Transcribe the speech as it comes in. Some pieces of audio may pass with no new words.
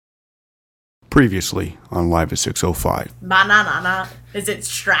Previously on Live at 605. Banana. Is it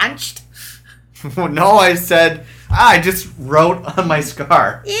stranched? No, I said, I just wrote on my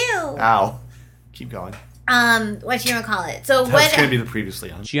scar. Ew. Ow. Keep going. What you gonna call it? So That's what? going to be the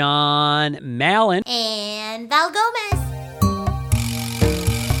previously on. John Mallon. And Val Gomez.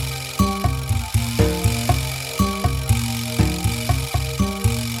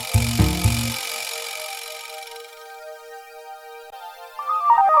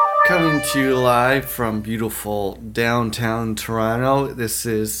 Coming to you live from beautiful downtown Toronto. This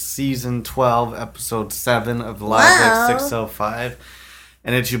is season 12, episode 7 of Live at 605.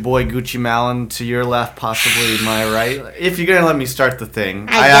 And it's your boy Gucci Mallon to your left, possibly my right. If you're going to let me start the thing.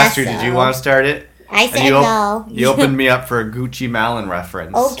 I asked you, did you want to start it? I said no. You opened me up for a Gucci Mallon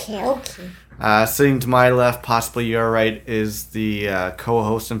reference. Okay. Sitting to my left, possibly your right, is the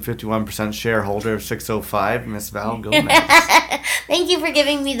co-host and 51% shareholder of 605, Miss Val Gomez. Thank you for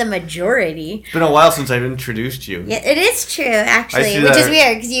giving me the majority. It's been a while since I've introduced you. Yeah, it is true, actually, which is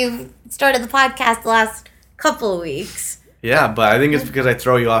weird because you started the podcast the last couple of weeks. Yeah, but I think it's because I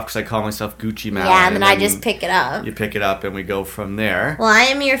throw you off because I call myself Gucci Mallon. Yeah, and then I just pick it up. You pick it up and we go from there. Well, I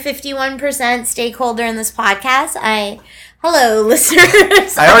am your 51% stakeholder in this podcast. Hello,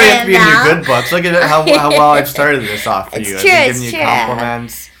 listeners. I already have to be in your good books. Look at how well I've started this off for you. True, I've been giving you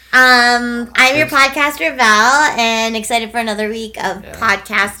compliments. I'm your podcaster, Val, and excited for another week of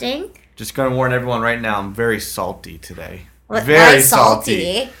podcasting. Just going to warn everyone right now, I'm very salty today. Very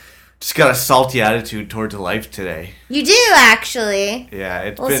salty. Just got a salty attitude towards life today. You do, actually.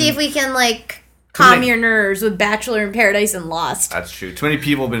 Yeah, We'll see if we can, calm your nerves with Bachelor in Paradise and Lost. That's true. Too many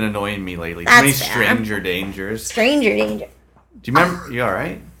people have been annoying me lately. That's Too many fair. stranger dangers. Stranger danger. Do you remember? You all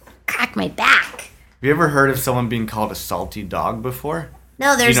right? Crack my back. Have you ever heard of someone being called a salty dog before?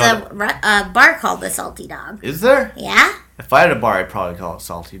 No, there's You know a bar called the Salty Dog. Is there? Yeah? If I had a bar, I'd probably call it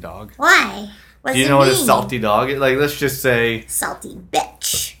salty dog. Why? What's Do you it know what a mean? salty dog is? Like, let's just say... Salty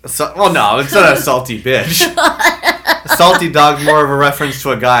bitch. Well, no, it's not a salty bitch. A salty dog's more of a reference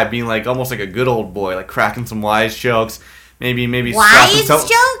to a guy being almost like a good old boy, like cracking some wise jokes. Maybe Wise slapping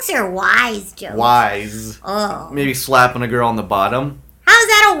jokes or wise jokes? Wise. Oh. Maybe slapping a girl on the bottom. How's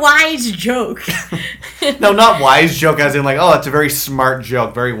that a wise joke? No, not wise joke as in that's a very smart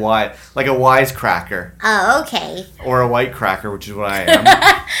joke, very wise. Like a wisecracker. Oh, okay. Or a white cracker, which is what I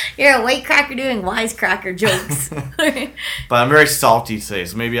am. You're a white cracker doing wisecracker jokes. But I'm very salty today,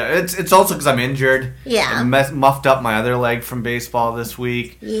 so maybe it's also because I'm injured. Yeah. I muffed up my other leg from baseball this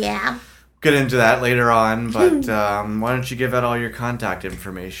week. Yeah. Get into that later on, but why don't you give out all your contact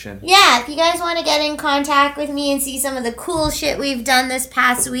information? Yeah, if you guys want to get in contact with me and see some of the cool shit we've done this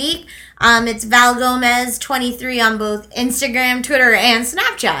past week, it's Val Gomez 23 on both Instagram, Twitter, and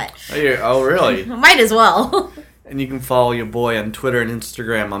Snapchat. Oh, really? Might as well. And you can follow your boy on Twitter and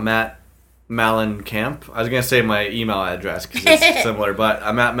Instagram. I'm at Mallon Camp. I was going to say my email address because it's similar, but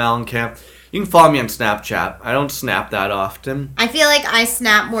I'm at Mallon Camp. You can follow me on Snapchat. I don't snap that often. I feel like I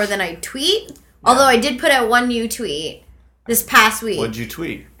snap more than I tweet. Although I did put out one new tweet this past week. What'd you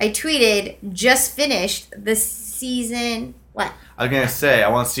tweet? I tweeted, just finished the season. What? I was going to say, I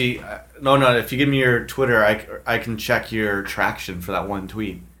want to see... No, if you give me your Twitter, I can check your traction for that one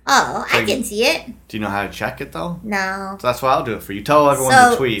tweet. Oh, I can see it. Do you know how to check it, though? No. So that's why I'll do it for you. Tell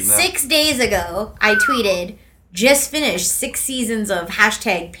everyone to tweet. 6 days ago, I tweeted, just finished 6 seasons of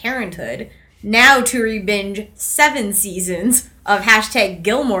 #Parenthood. Now to re-binge 7 seasons of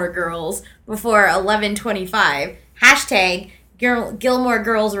 #Gilmore Girls before 11/25. #Gilmore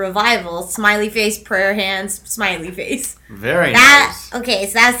Girls revival. Smiley face, prayer hands, smiley face. Very nice. Okay,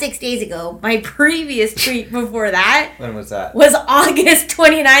 so that's 6 days ago. My previous tweet before that When was that? was August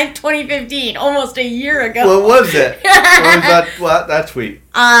 29th, 2015. Almost a year ago. What was it? What was that tweet?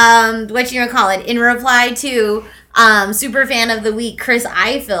 What you gonna call it? In reply to super fan of the week, Chris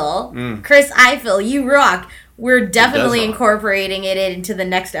Eiffel. Chris Eiffel, you rock. We're definitely incorporating it into the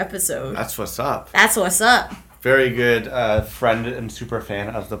next episode. That's what's up. That's what's up. Very good friend and super fan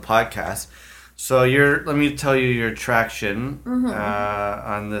of the podcast. So let me tell you your traction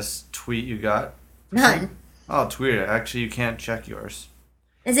on this tweet you got. None. Oh, tweet it. Actually, you can't check yours.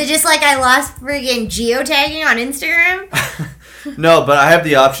 Is it just like I lost friggin' geotagging on Instagram? No, but I have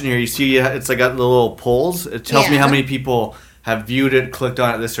the option here. You see, it's got the little polls. It tells me how many people have viewed it, clicked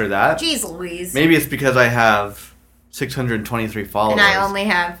on it, this or that. Jeez Louise. Maybe it's because I have 623 followers. And I only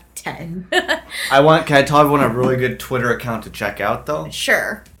have 10. Can I tell everyone a really good Twitter account to check out, though?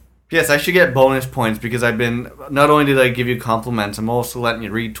 Sure. Yes, I should get bonus points because not only did I give you compliments, I'm also letting you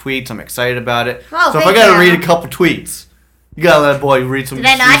read tweets. I'm excited about it. Oh, so if I got to read a couple tweets, You gotta let a boy read some. Did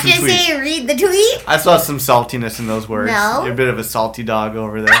I not read some just tweets. say read the tweet? I saw some saltiness in those words. No. You're a bit of a salty dog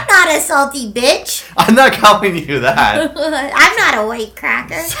over there. I'm not a salty bitch. I'm not calling you that. I'm not a white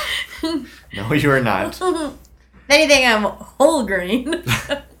cracker. No, you are not. If anything, I'm whole grain.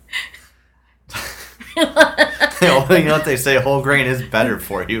 Well, you know what they say? Whole grain is better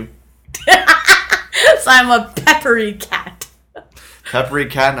for you. So I'm a peppery cat. Peppery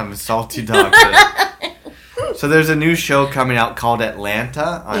cat and I'm a salty dog today. So there's a new show coming out called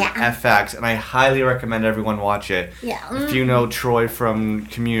Atlanta on FX, and I highly recommend everyone watch it. Yeah. If you know Troy from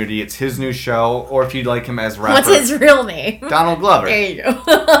Community, it's his new show, or if you'd like him as rapper. What's his real name? Donald Glover. There you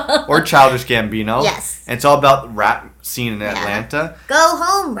go. Or Childish Gambino. Yes. And it's all about the rap scene in Atlanta. Go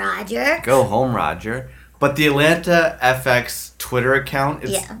home, Roger. Go home, Roger. But the Atlanta FX Twitter account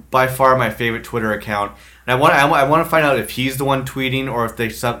is by far my favorite Twitter account. And I want to find out if he's the one tweeting or if they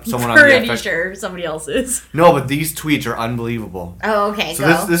someone on the FX. Pretty sure somebody else is. No, but these tweets are unbelievable. Oh, okay. So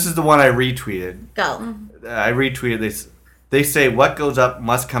go. this is the one I retweeted. Go. I retweeted. They say what goes up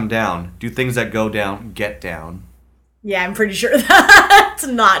must come down. Do things that go down get down. Yeah, I'm pretty sure that's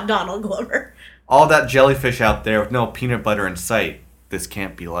not Donald Glover. All that jellyfish out there with no peanut butter in sight. This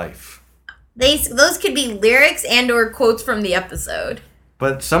can't be life. Those could be lyrics and or quotes from the episode.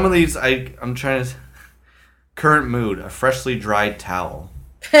 But some of these I'm trying to. Current mood, a freshly dried towel.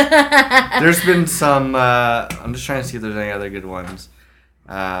 There's been some, I'm just trying to see if there's any other good ones.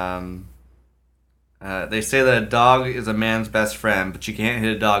 They say that a dog is a man's best friend, but you can't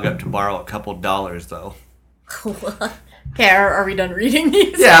hit a dog up to borrow a couple dollars, though. Okay, are we done reading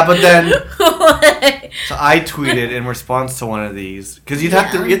these? Yeah, but then, so I tweeted in response to one of these, because you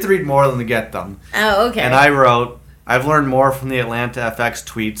have to read more than to get them. Oh, okay. And I wrote, I've learned more from the Atlanta FX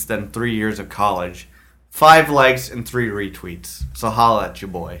tweets than 3 years of college. 5 likes and 3 retweets. So holla at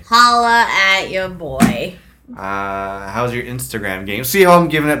your boy. Holla at your boy. How's your Instagram game? See how I'm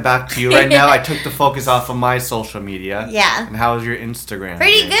giving it back to you right now? I took the focus off of my social media. Yeah. And how's your Instagram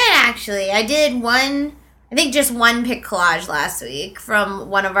Pretty game? good, actually. I did just one pic collage last week from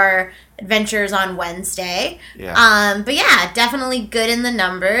one of our adventures on Wednesday. Yeah. But yeah, definitely good in the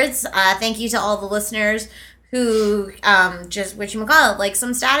numbers. Thank you to all the listeners who just whatchamacallit, like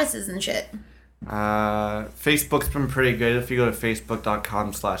some statuses and shit. Facebook's been pretty good. If you go to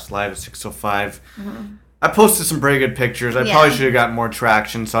facebook.com/live605, I posted some pretty good pictures. I probably should have gotten more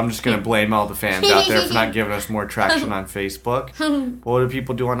traction, so I'm just going to blame all the fans out there for not giving us more traction on Facebook. What do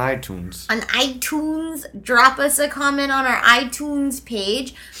people do on iTunes? On iTunes, drop us a comment on our iTunes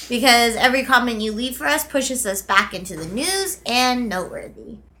page, because every comment you leave for us pushes us back into the news and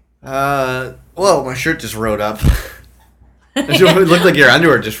noteworthy. Well, my shirt just rode up. It looked like your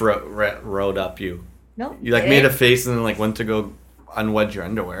underwear just rode up you. Nope. You made a face and then went to go unwed your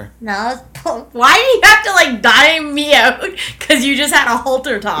underwear. No. Why do you have to dime me out? Because you just had a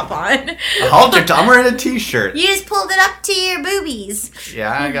halter top on. A halter top? I'm wearing a t-shirt. You just pulled it up to your boobies. Yeah,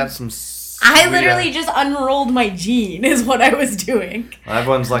 I got some. I literally just unrolled my jean is what I was doing. Well,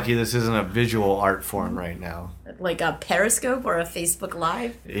 everyone's lucky this isn't a visual art form right now. Like a Periscope or a Facebook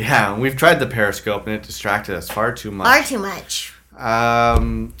Live? Yeah, we've tried the Periscope and it distracted us far too much. Far too much.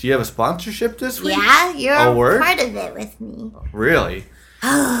 Do you have a sponsorship this week? Yeah, you're a word? part of it with me. Really?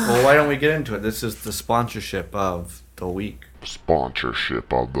 Well, why don't we get into it? This is the sponsorship of the week.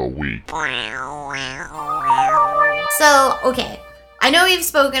 Sponsorship of the week. So, okay. I know we've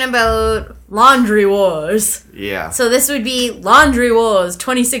spoken about Laundry Wars. Yeah. So this would be Laundry Wars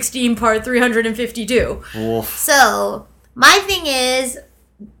 2016 part 352. Wolf. So, my thing is,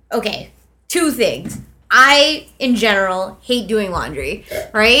 okay, 2 things. I, in general, hate doing laundry,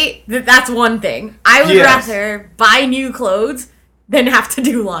 right? That's one thing. I would rather buy new clothes than have to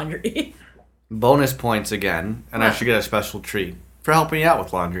do laundry. Bonus points again, and I should get a special treat for helping you out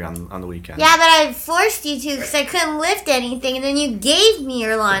with laundry on the weekend. Yeah, but I forced you to because I couldn't lift anything, and then you gave me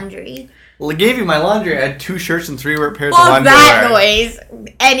your laundry. Well, I gave you my laundry. I had 2 shirts and 3 pairs of Well, underwear. that noise.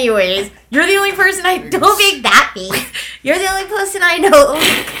 Anyways, you're the only person I don't make that face. You're the only person I know.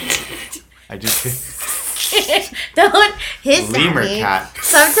 I just Don't hiss lemur at me. cat.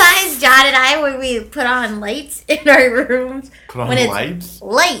 Sometimes John and I, when we put on lights in our rooms, Put on when it's lights?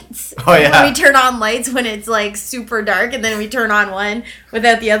 lights. Oh, yeah. When we turn on lights when it's super dark, and then we turn on one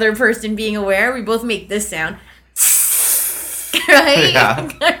without the other person being aware. We both make this sound, right? Yeah.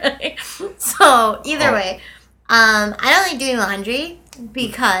 So either way, I don't like doing laundry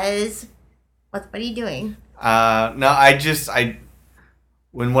because what are you doing? No,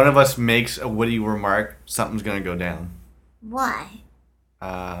 when one of us makes a witty remark, something's gonna go down. Why?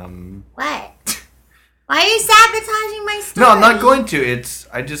 What? Why are you sabotaging my story? No, I'm not going to.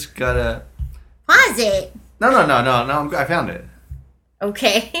 I just gotta pause it. No. I found it.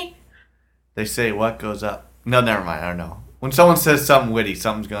 Okay. They say what goes up. No, never mind. I don't know. When someone says something witty,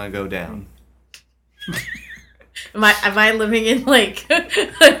 something's gonna go down. Am I living in like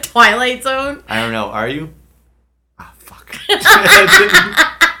a Twilight Zone? I don't know. Are you? Oh fuck.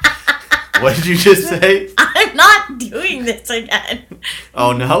 What did you just say? I'm not doing this again.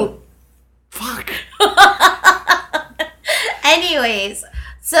 Oh no. Fuck. Anyways,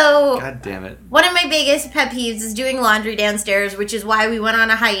 so God damn it. one of my biggest pet peeves is doing laundry downstairs, which is why we went on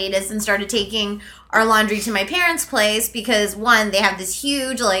a hiatus and started taking our laundry to my parents' place because, one, they have this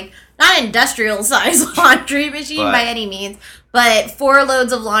huge, like, not industrial size laundry machine by any means, but 4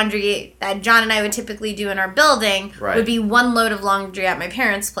 loads of laundry that John and I would typically do in our building would be 1 load of laundry at my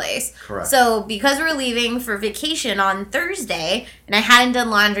parents' place. Correct. So because we're leaving for vacation on Thursday, and I hadn't done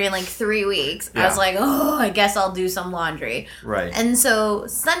laundry in like 3 weeks, I was like, oh, I guess I'll do some laundry. Right. And so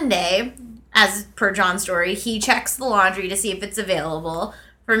Sunday, as per John's story, he checks the laundry to see if it's available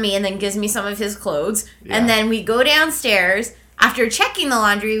for me and then gives me some of his clothes. Yeah. And then we go downstairs. After checking the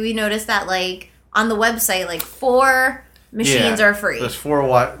laundry, we noticed that, like, on the website, like, 4 machines are free. There's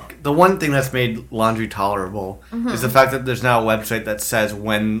 4 The one thing that's made laundry tolerable is the fact that there's now a website that says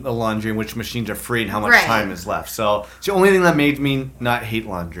when the laundry and which machines are free and how much time is left. So it's the only thing that made me not hate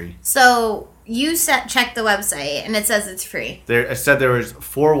laundry. So you check the website and it says it's free. It said there was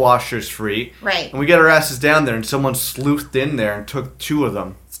 4 washers free. Right. And we get our asses down there and someone sleuthed in there and took 2 of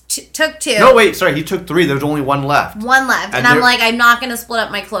them. Took 2. No, wait, sorry, he took 3. There was only 1 left. 1 left. And I'm like, I'm not going to split up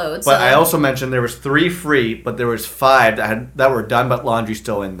my clothes. But I also mentioned there was 3 free, but there was 5 that were done, but laundry's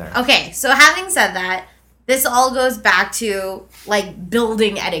still in there. Okay, so having said that, this all goes back to, like,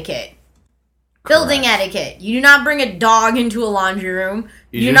 building etiquette. Building etiquette. You do not bring a dog into a laundry room.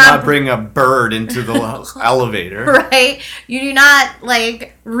 You do not bring a bird into the elevator. Right? You do not,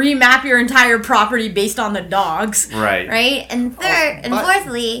 like, remap your entire property based on the dogs. Right. Right? And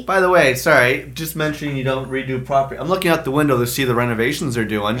fourthly... By the way, sorry, just mentioning you don't redo property. I'm looking out the window to see the renovations they're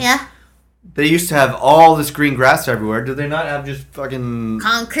doing. Yeah. They used to have all this green grass everywhere. Do they not have just fucking...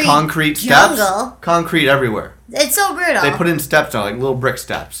 Concrete steps? Jungle. Concrete everywhere. It's so brutal. They put in steps on, like little brick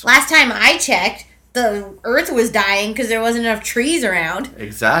steps. Last time I checked, the earth was dying because there wasn't enough trees around.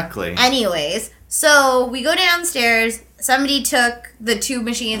 Exactly. Anyways, so we go downstairs. Somebody took the 2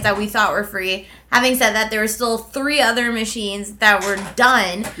 machines that we thought were free. Having said that, there were still 3 other machines that were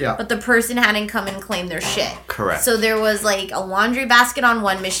done, but the person hadn't come and claimed their shit. Correct. So there was like a laundry basket on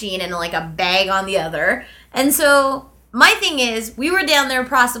one machine and like a bag on the other. And so my thing is, we were down there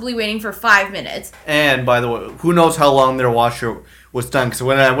possibly waiting for 5 minutes. And by the way, who knows how long their washer was done? Because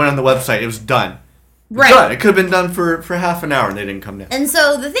when I went on the website, it was done. Right. Done. It could have been done for half an hour and they didn't come down. And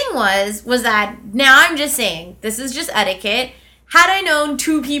so the thing was that now I'm just saying, this is just etiquette. Had I known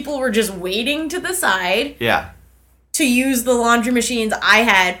 2 people were just waiting to the side to use the laundry machines I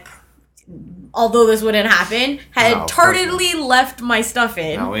had, although this wouldn't happen, had tardily left my stuff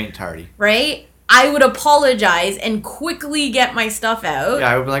in. No, we ain't tardy. Right? I would apologize and quickly get my stuff out. Yeah,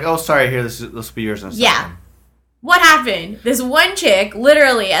 I would be like, oh, sorry, here, this will be yours in a second. Yeah. What happened? This one chick,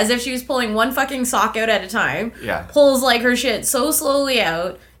 literally, as if she was pulling one fucking sock out at a time, pulls like her shit so slowly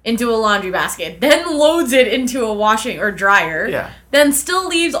out into a laundry basket, then loads it into a washing or dryer, then still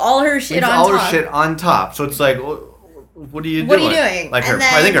leaves all her shit on top. All her shit on top. So it's like, what are you doing? What are you doing? Like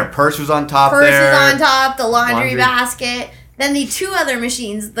I think her purse was on top there. Purse is on top, the laundry basket. Then the 2 other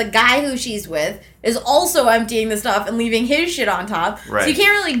machines, the guy who she's with is also emptying the stuff and leaving his shit on top. Right. So you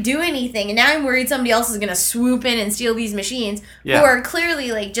can't really do anything. And now I'm worried somebody else is going to swoop in and steal these machines who are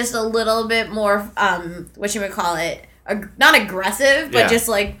clearly like just a little bit more, whatchamacallit, not aggressive, but just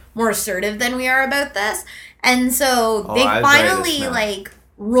like more assertive than we are about this. And so they finally like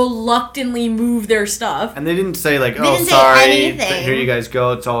reluctantly move their stuff. And they didn't say like, sorry, here you guys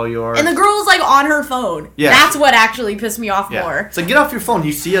go, it's all yours. And the girl was like on her phone. Yeah. That's what actually pissed me off more. So get off your phone.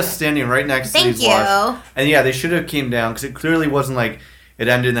 You see us standing right next to these washers. And they should have came down because it clearly wasn't like it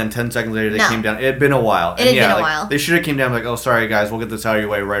ended and then 10 seconds later they came down. It had been a while. It had been a while. They should have came down like, oh, sorry guys, we'll get this out of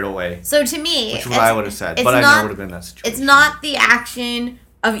your way right away. So to me, which is what I would have said. But I know it would have been that situation. It's not the action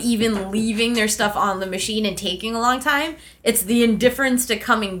of even leaving their stuff on the machine and taking a long time. It's the indifference to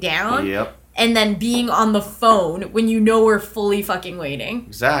coming down and then being on the phone when you know we're fully fucking waiting.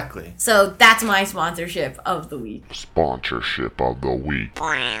 Exactly. So that's my sponsorship of the week. Sponsorship of the week. That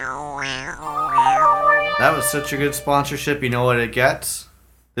was such a good sponsorship. You know what it gets?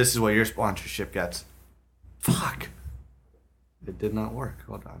 This is what your sponsorship gets. Fuck. It did not work.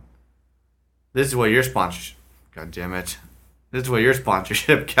 Hold on. This is what your sponsorship... God damn it. This is what your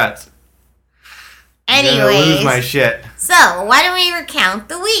sponsorship gets. Anyways. I'm gonna lose my shit. So, why don't we recount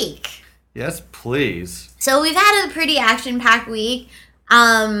the week? Yes, please. So we've had a pretty action-packed week.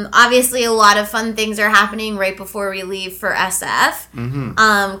 Obviously, a lot of fun things are happening right before we leave for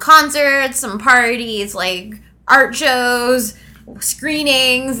SF. Concerts, some parties, like art shows,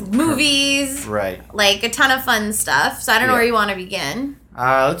 screenings, movies. Right. Like a ton of fun stuff. So I don't know where you want to begin.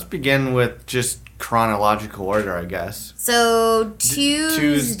 Let's begin with just chronological order, I guess. So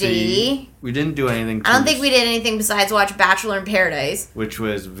Tuesday. We didn't do anything. I don't think we did anything besides watch Bachelor in Paradise. Which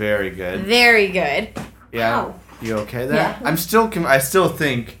was very good. Very good. Yeah. Wow. You okay there? Yeah. I still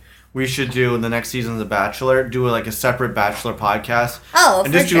think we should do in the next season of The Bachelor, do like a separate Bachelor podcast. Oh,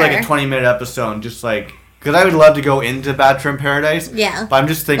 and for just do sure. like a 20-minute episode, and just like, because I would love to go into Bachelor in Paradise. Yeah. But I'm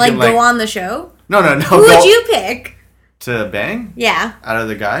just thinking Like, go on the show? No. Who would you pick? To bang? Yeah. Out of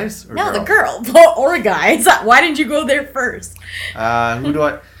the guys? Or No, girl? the girl. Or guys. Why didn't you go there first? Who do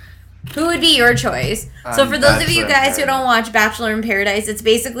I... Who would be your choice? So for those of you Bachelor in guys who Paradise. don't watch Bachelor in Paradise, it's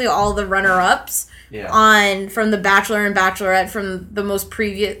basically all the runner-ups from the Bachelor and Bachelorette from the most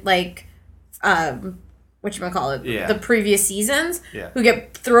previous, like, whatchamacallit? Yeah. The previous seasons. Yeah. Who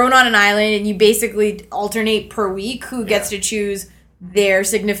get thrown on an island, and you basically alternate per week who gets to choose their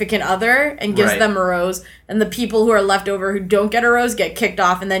significant other and gives Right. them a rose. And the people who are left over who don't get a rose get kicked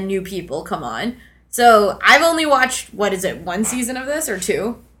off, and then new people come on. So I've only watched, one season of this or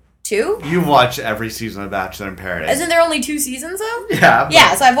two? Two? You've watched every season of Bachelor in Paradise. Isn't there only 2 seasons though? Yeah. but-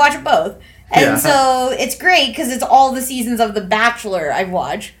 Yeah, so I've watched both. And Yeah. so it's great because it's all the seasons of The Bachelor I've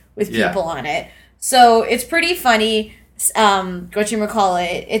watched with Yeah. people on it. So it's pretty funny.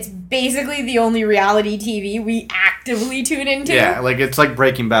 Whatchamacallit, it's basically the only reality TV we actively tune into. Yeah, like it's like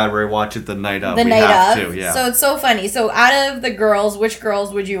Breaking Bad where we watch it the night of. The we night have of. To, yeah. So it's so funny. So out of the girls, which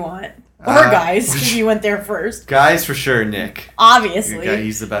girls would you want? Or guys, if you went there first. Guys, for sure, Nick. Obviously. Yeah,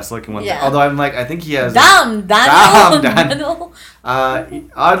 he's the best looking one. Yeah. Although I think he has... Damn, Daniel. Daniel.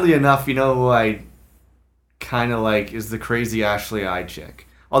 Oddly enough, you know who I kind of like is the crazy Ashley I chick.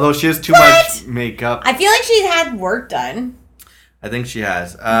 Although she has too much makeup. I feel like she's had work done. I think she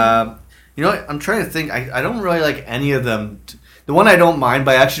has. You know what? I'm trying to think. I don't really like any of them. The one I don't mind,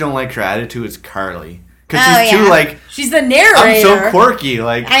 but I actually don't like her attitude is Carly. Because she's too, like... She's the narrator. I'm so quirky.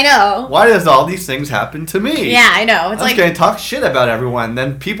 Like, I know. why does all these things happen to me? Yeah, I know. It's I'm just going to talk shit about everyone,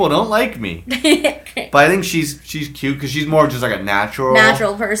 then people don't like me. But I think she's cute because she's more just like a natural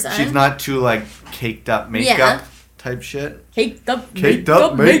person. She's not too like caked up makeup type shit. Caked up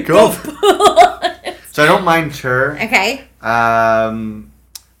makeup. So I don't mind her. Okay. The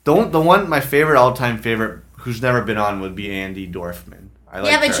one my favorite all time favorite who's never been on would be Andy Dorfman. I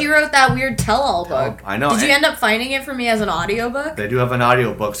like but her. she wrote that weird tell-all book. I know. Did you end up finding it for me as an audiobook? They do have an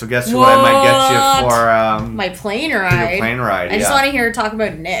audiobook, so guess who I might get you for my plane ride. your plane ride. I just want to hear her talk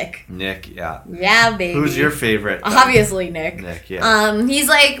about Nick. Nick, yeah. Yeah, baby. Who's your favorite? Obviously Nick. Nick, yeah. He's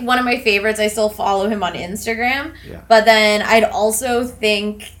like one of my favorites. I still follow him on Instagram. Yeah. But then I'd also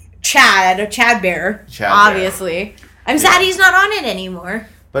think Chad Bear. Obviously. I'm sad he's not on it anymore.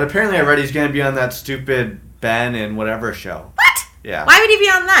 But apparently I read he's going to be on that stupid Ben and whatever show. What? Yeah. Why would he be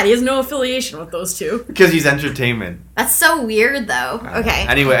on that? He has no affiliation with those two. Because he's entertainment. That's so weird, though. Okay.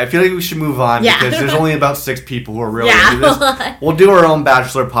 Anyway, I feel like we should move on because there's only about 6 people who are really into Yeah. this. We'll do our own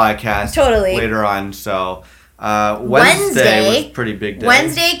Bachelor podcast Totally. later on. So Wednesday was a pretty big day.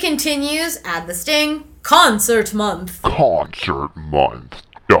 Wednesday continues, add the sting, concert month. Concert month.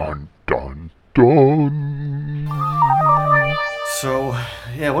 Dun dun dun. So,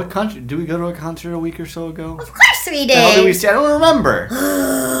 yeah, what concert? Did we go to a concert a week or so ago? Of course we The hell did we did. see? I don't remember.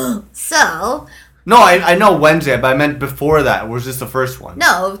 So, No, I know Wednesday, but I meant before that. Was this the first one?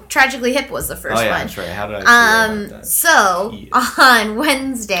 no, Tragically Hip was the first Oh, yeah, one. that's right. How did I forget about that? So, Yes. on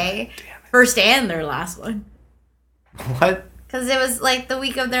Wednesday, first and their last one. What? Because it was like the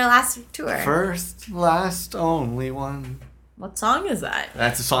week of their last tour. First, last, only one. What song is that?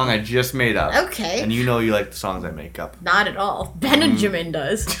 That's a song I just made up. Okay. And you know you like the songs I make up. Not at all. Benjamin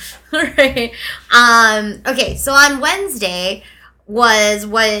does. Alright. Okay, so on Wednesday was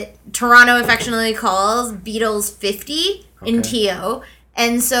what Toronto affectionately calls Beatles 50 in TO.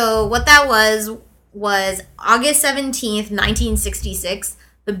 And so what that was August 17th, 1966.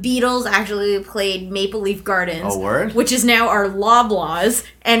 The Beatles actually played Maple Leaf Gardens. Oh, word? Which is now our Loblaws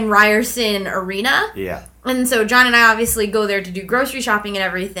and Ryerson Arena. Yeah. And so John and I obviously go there to do grocery shopping and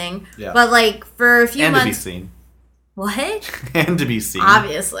everything. Yeah. But like for a few And months. to be seen. What? And to be seen.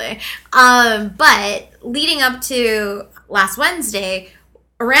 Obviously. But leading up to last Wednesday,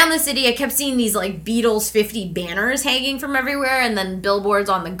 around the city, I kept seeing these like Beatles 50 banners hanging from everywhere, and then billboards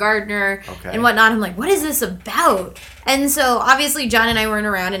on the Gardner and whatnot. I'm like, what is this about? And so obviously John and I weren't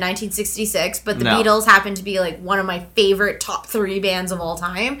around in 1966, but the Beatles happened to be like one of my favorite top 3 bands of all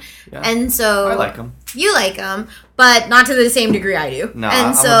time. Yeah. And so I like them. You like them, but not to the same degree I do. No,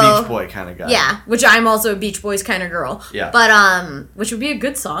 and I'm a Beach Boy kind of guy. Yeah, which I'm also a Beach Boys kind of girl. Yeah. But which would be a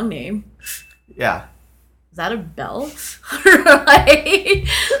good song name. Yeah. Is that a bell? Right.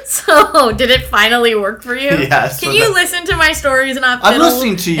 So, did it finally work for you? Yes. Can you listen to my stories and not I'm fiddle?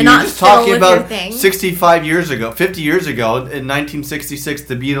 listening to you. And not Just talking fiddle with about your thing? 65 years ago, 50 years ago, in 1966,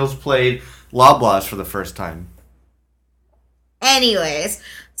 the Beatles played Loblaws for the first time. Anyways,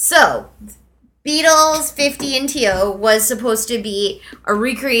 so Beatles 50 in TO was supposed to be a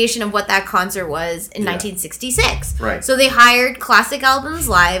recreation of what that concert was in 1966. Right. So they hired Classic Albums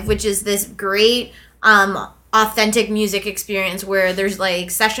Live, which is this great authentic music experience where there's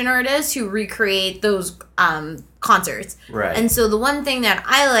like session artists who recreate those concerts. Right. And so the one thing that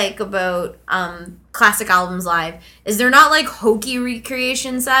I like about Classic Albums Live is they're not like hokey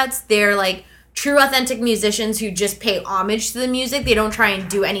recreation sets. They're like true authentic musicians who just pay homage to the music. They don't try and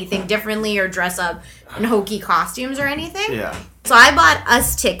do anything differently or dress up in hokey costumes or anything. Yeah. So I bought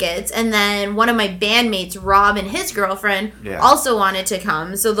us tickets, and then one of my bandmates, Rob, and his girlfriend also wanted to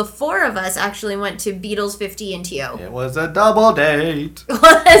come. So the 4 of us actually went to Beatles 50 in TO. It was a double date. Is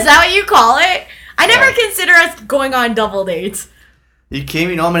that what you call it? I never consider us going on double dates.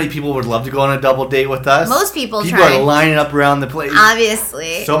 You know how many people would love to go on a double date with us? Most people People try. are lining up around the place.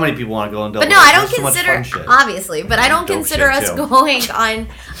 Obviously. So many people want to go on double dates. But no, I don't consider, obviously, but I don't consider us going on,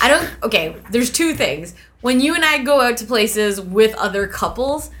 okay, there's 2 things. When you and I go out to places with other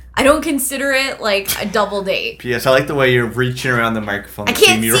couples, I don't consider it like a double date. P.S. I like the way you're reaching around the microphone. I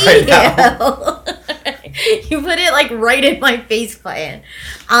can't see right you. Now. You put it like right in my face button.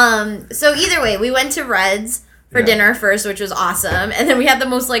 So either way, we went to Red's for dinner first, which was awesome. And then we had the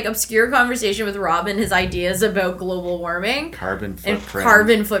most like obscure conversation with Rob and his ideas about global warming. Carbon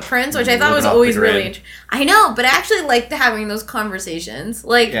footprints, which I thought was always really interesting. I know, but I actually liked having those conversations.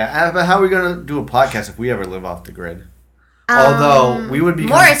 Like, yeah, but how are we going to do a podcast if we ever live off the grid? Although we would be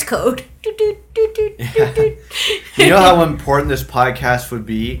Morse code. You know how important this podcast would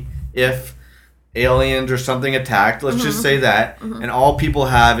be if aliens or something attacked, let's just say that, and all people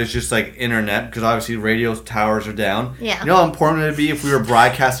have is just like internet, because obviously radio towers are down. Yeah. You know how important it would be if we were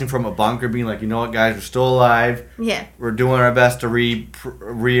broadcasting from a bunker, being like, you know what, guys, we're still alive. Yeah. We're doing our best to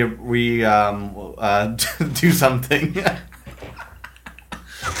do something.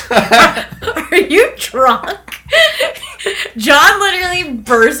 Are you drunk? John literally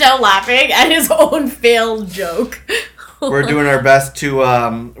burst out laughing at his own failed joke. We're doing our best to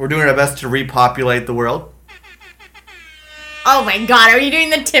repopulate the world. Oh my god, are you doing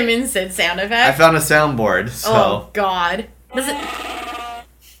the Tim and Sid sound effect? I found a soundboard, so. Oh god. That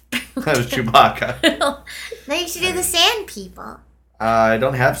was Chewbacca. Now you should do the sand people. I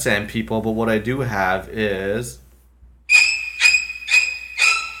don't have sand people, but what I do have is.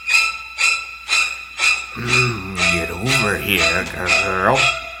 Get over here, girl.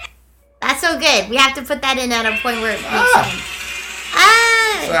 That's so good. We have to put that in at a point where it makes sense.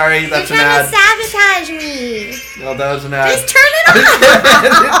 Sorry, that's an ad. ad. You're trying to sabotage me. No, that was an ad. Just turn it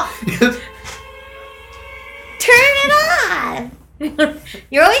off. Turn it off.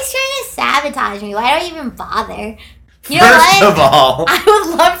 You're always trying to sabotage me. Why don't you even bother? You know First of all. I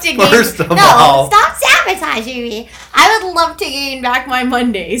would love to gain... First of all. Stop sabotaging me. I would love to gain back my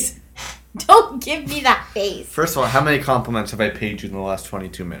Mondays. Don't give me that face. First of all, how many compliments have I paid you in the last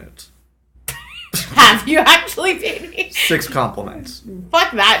 22 minutes? Have you actually paid me? 6 compliments.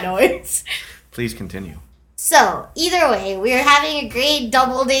 Fuck that noise. Please continue. So, either way, we are having a great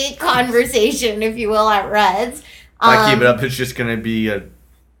double date conversation, if you will, at Red's. If I keep it up, it's just going to be a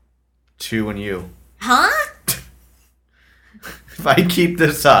 2 and you. Huh? If I keep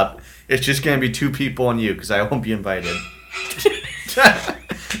this up, it's just going to be 2 people and you, because I won't be invited.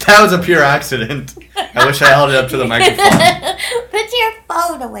 That was a pure accident. I wish I held it up to the microphone. Put your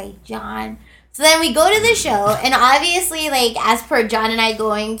phone away, John. So then we go to the show, and obviously, like, as per John and I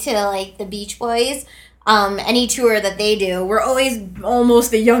going to, like, the Beach Boys, any tour that they do, we're always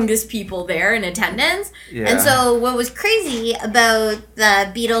almost the youngest people there in attendance. Yeah. And so what was crazy about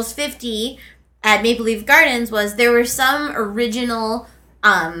the Beatles 50 at Maple Leaf Gardens was there were some original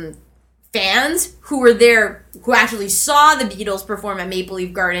fans who were there, who actually saw the Beatles perform at Maple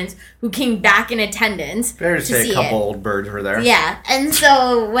Leaf Gardens, who came back in attendance. Fair to say see a couple it. old birds were there. Yeah, and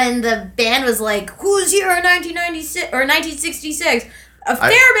so when the band was like, "Who's here in 1996 or 1966?" A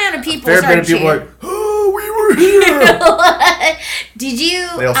fair amount of people started cheering. Were like, "Oh, we were Did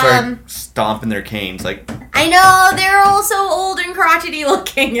you? They all started stomping their canes like. I know, they're all so old and crotchety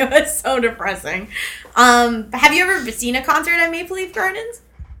looking. It was so depressing. Have you ever seen a concert at Maple Leaf Gardens?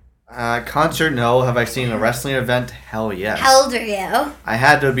 Concert, no. Have I seen a wrestling event? Hell yes. How old are you? I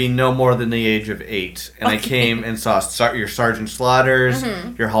had to be no more than the age of 8. And I came and saw your Sergeant Slaughters,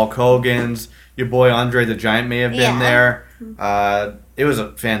 your Hulk Hogan's, your boy Andre the Giant may have been there. It was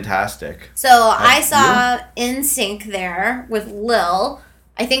fantastic. So I saw NSYNC there with Lil,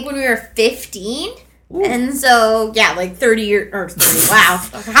 I think when we were 15. Ooh. And so, yeah, like 30 years, or 30, wow.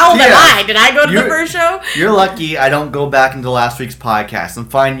 How old am I? Did I go to the first show? You're lucky I don't go back into last week's podcast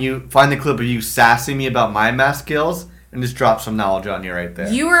and find the clip of you sassing me about my math skills and just drop some knowledge on you right there.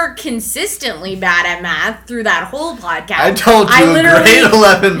 You were consistently bad at math through that whole podcast. I told you, grade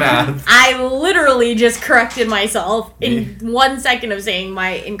 11 math. I literally just corrected myself in 1 second of saying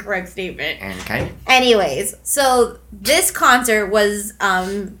my incorrect statement. Okay. Anyways, so this concert was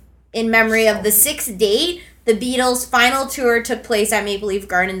in memory of the 6th date. The Beatles' final tour took place at Maple Leaf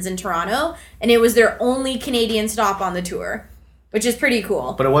Gardens in Toronto, and it was their only Canadian stop on the tour, which is pretty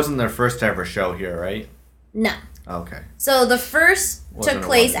cool. But it wasn't their first ever show here, right? No. Okay. So the first took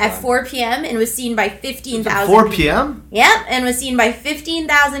place at 4 p.m. and was seen by 15,000 4 p.m.? Yep, and was seen by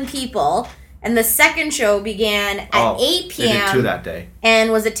 15,000 people. And the second show began at 8 p.m. They did 2 that day.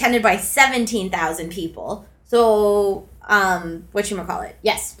 And was attended by 17,000 people. So, whatchamacallit?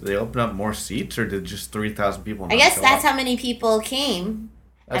 Yes. Did they open up more seats, or did just 3,000 people I guess that's how many people came.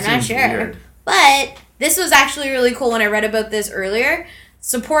 I'm not sure. Weird. But this was actually really cool when I read about this earlier.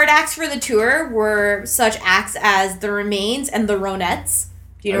 Support acts for the tour were such acts as The Remains and The Ronettes.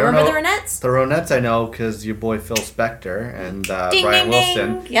 Do you remember The Ronettes? The Ronettes I know because your boy Phil Spector and ding, Brian ding,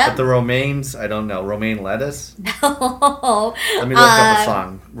 Wilson. Ding. Yep. But the Romaines, I don't know. Romaine Lettuce? No. Let me look up the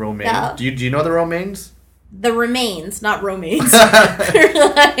song. Romaine. No. Do you know the Romaines? The Remains, not Romaines.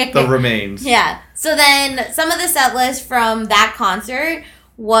 The Remains. Yeah. So then some of the set list from that concert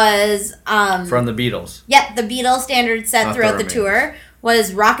was... from the Beatles. Yep, the Beatles standard set Not throughout the the tour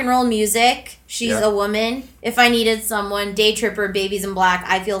was Rock and Roll Music, She's Yep. a Woman, If I Needed Someone, Day Tripper, Babies in Black,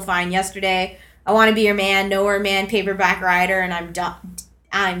 I Feel Fine, Yesterday, I Want to Be Your Man, Nowhere Man, Paperback Rider, and I'm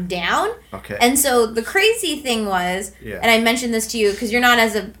Down. Okay. And so the crazy thing was, and I mentioned this to you because you're not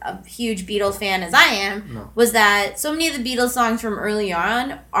as a huge Beatles fan as I am, was that so many of the Beatles songs from early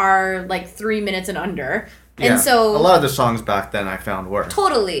on are like 3 minutes and under. Yeah. And so a lot of the songs back then I found were.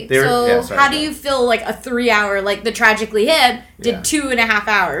 Totally. How do you feel like a 3 hour, like the Tragically Hip did 2.5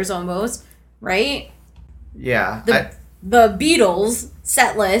 hours almost, right? Yeah. The Beatles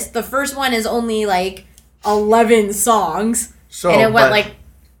set list, the first one is only like 11 songs. And it went like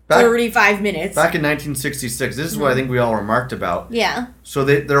 35 minutes. Back in 1966, this is what I think we all remarked about. Yeah. So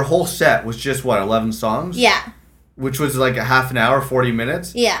their whole set was just, 11 songs? Yeah. Which was like a half an hour, 40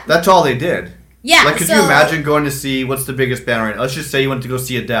 minutes? Yeah. That's all they did. Yeah. Like, could you imagine going to see, what's the biggest band right now? Let's just say you went to go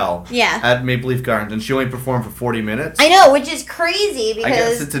see Adele. Yeah. At Maple Leaf Gardens, and she only performed for 40 minutes. I know, which is crazy because... I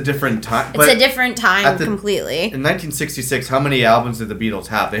guess it's a different time. It's a different time completely. In 1966, how many albums did the Beatles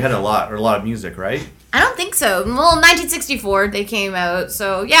have? They had a lot of music, right? I don't think so. Well, 1964 they came out,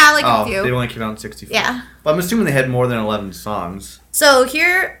 so yeah, like a few. They only came out in 64. Yeah. But I'm assuming they had more than 11 songs. So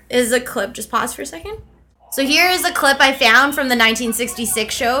here is a clip. Just pause for a second. So here is a clip I found from the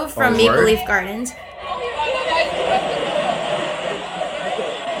 1966 show from Maple Leaf Gardens. I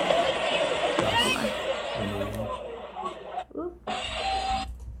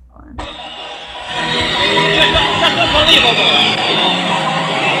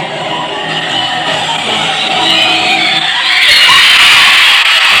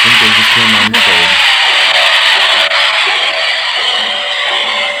think they just came on stage.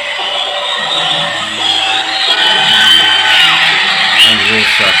 I'm really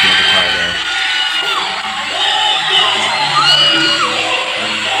shocked with the guitar there.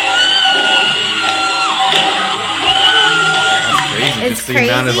 That's crazy. It's Just the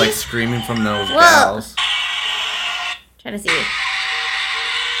amount of crazy. screaming from those gals. Trying to see.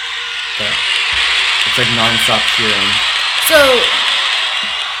 It's like non-stop cheering. So,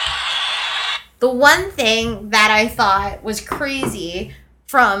 the one thing that I thought was crazy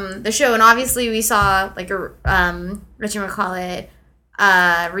from the show, and obviously we saw like a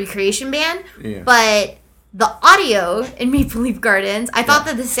recreation band, but the audio in Maple Leaf Gardens, I thought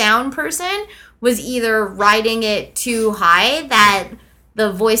that the sound person was either riding it too high that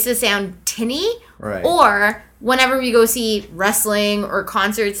the voices sound tinny, or whenever we go see wrestling or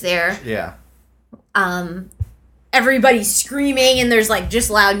concerts there, everybody's screaming and there's like just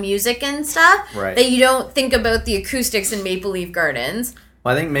loud music and stuff that you don't think about the acoustics in Maple Leaf Gardens.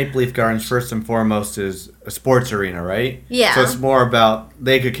 Well, I think Maple Leaf Gardens, first and foremost, is a sports arena, right? Yeah. So it's more about,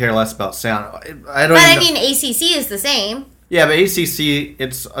 they could care less about sound. I don't But I even mean, ACC is the same. Yeah, but ACC,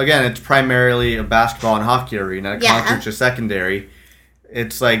 it's primarily a basketball and hockey arena. Yeah. Concord's a secondary.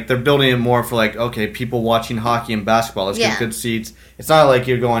 It's like they're building it more for like, okay, people watching hockey and basketball. Let's get good seats. It's not like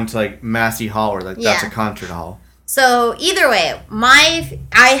you're going to like Massey Hall or like that's a concert hall. So either way,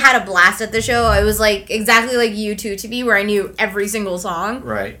 I had a blast at the show. I was like exactly like you two to be, where I knew every single song.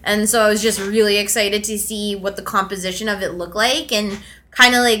 Right. And so I was just really excited to see what the composition of it looked like, and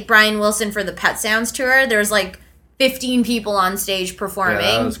kind of like Brian Wilson for the Pet Sounds tour. There's like 15 people on stage performing.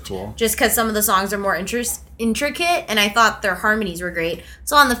 Yeah, that was cool. Just because some of the songs are more intricate, and I thought their harmonies were great.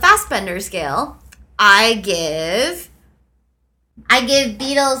 So on the Fassbender scale, I give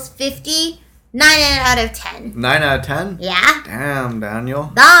Beatles 50, 9 out of 10. 9 out of 10? Yeah. Damn,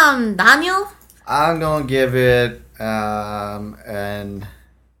 Daniel. Daniel? I'm going to give it, and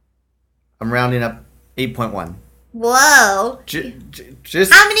I'm rounding up 8.1. Whoa.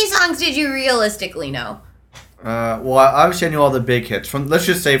 Just How many songs did you realistically know? well, obviously I knew all the big hits from. Let's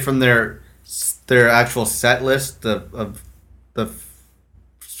just say from their actual set list of the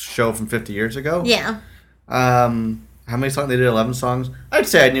show from 50 years ago. Yeah. How many songs? They did 11 songs. I'd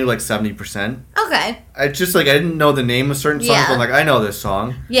say I knew like 70%. Okay. I just like I didn't know the name of certain songs, Yeah. but I'm like I know this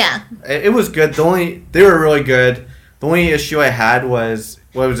song. Yeah. It was good. They were really good. The only issue I had was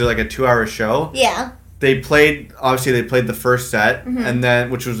what was it, like a 2-hour show? Yeah. They played the first set, and then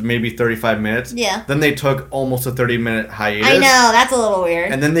which was maybe 35 minutes. Yeah. Then they took almost a 30-minute hiatus. I know, that's a little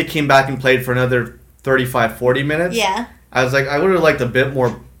weird. And then they came back and played for another 35, 40 minutes. Yeah. I was like, I would have liked a bit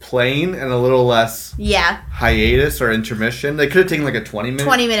more playing and a little less Yeah. hiatus or intermission. They could have taken like a 20-minute.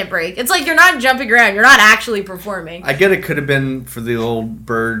 20-minute break. It's like you're not jumping around. You're not actually performing. I get it could have been for the old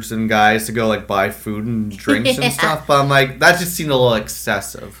birds and guys to go like buy food and drinks Yeah. and stuff, but I'm like, that just seemed a little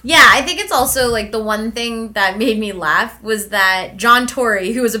excessive. Yeah, I think it's also like the one thing that made me laugh was that John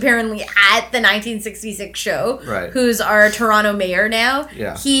Tory, who was apparently at the 1966 show, Right. who's our Toronto mayor now,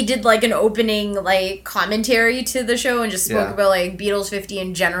 Yeah. he did like an opening like commentary to the show and just spoke Yeah. about like Beatles 50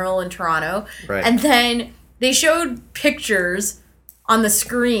 in general in Toronto. Right. And then they showed pictures on the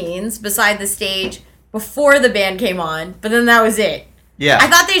screens beside the stage before the band came on, but then that was it. Yeah. I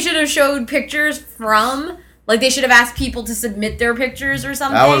thought they should have showed pictures from, like they should have asked people to submit their pictures or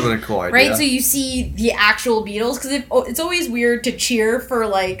something. That would have been a cool idea. Right, so you see the actual Beatles, because it's always weird to cheer for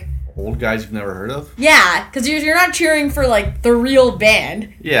like, Old guys you've never heard of? yeah, because you're not cheering for like the real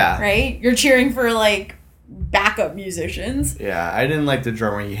band, Yeah. right? You're cheering for like backup musicians. Yeah, I didn't like the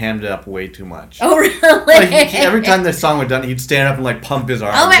drummer. He hammed it up way too much. Oh really? Like, every time the song was done, he'd stand up and like pump his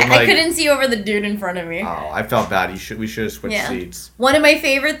arms. Oh my! I'm like, I couldn't see over the dude in front of me. Oh, I felt bad. We should have switched Yeah. seats. One of my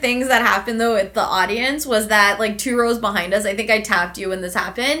favorite things that happened though at the audience was that like 2 rows behind us, I think I tapped you when this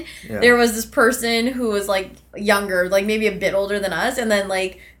happened. Yeah. There was this person who was like younger, like maybe a bit older than us, and then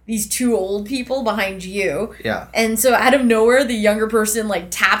like these 2 old people behind you. Yeah. And so out of nowhere, the younger person like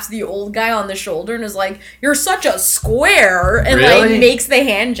taps the old guy on the shoulder and is like, "You're such a square," and like Really? makes the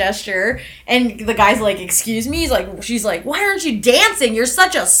hand gesture. And the guy's like, "Excuse me?" She's like, "Why aren't you dancing? You're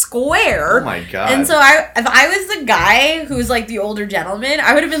such a square." Oh my God. And so if I was the guy who's like the older gentleman,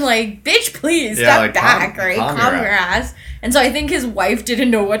 I would have been like, "Bitch, please Yeah, step like, back, calm- right? calm Calm your your ass." And so I think his wife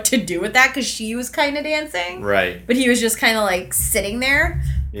didn't know what to do with that because she was kind of dancing, Right. but he was just kind of like sitting there.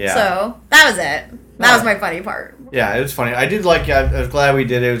 Yeah. So that was it. That was my funny part. Yeah, it was funny. I did like it. I was glad we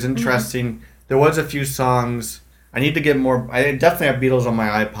did it. It was interesting. There was a few songs. I need to get more. I definitely have Beatles on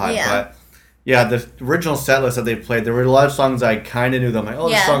my iPod, Yeah. but yeah, the original set list that they played, there were a lot of songs I kind of knew them. Like, oh,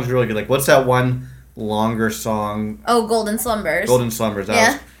 this Yeah. song's really good. Like, what's that one longer song? Oh, Golden Slumbers. Golden Slumbers. That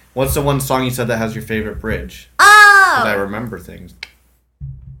Yeah. was, what's the one song you said that has your favorite bridge? 'Cause I Oh! remember things.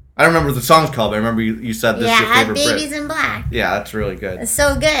 I don't remember what the song's called, but I remember you said this is your Yeah, favorite Babies bridge. in Black. Yeah, that's really good. It's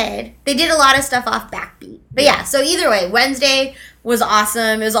so good. They did a lot of stuff off Backbeat. But yeah, so either way, Wednesday was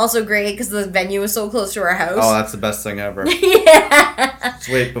awesome. It was also great because the venue was so close to our house. Oh, that's the best thing ever. yeah.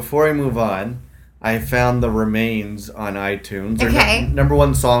 So wait, before we move on, I found The Remains on iTunes. Their Okay. number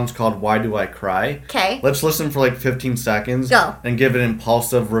one song's called Why Do I Cry? Okay. Let's listen for like 15 seconds. Go. And give an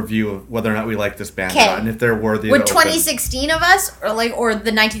impulsive review of whether or not we like this band or Okay. not, and if they're worthy Would of open. 2016 of us or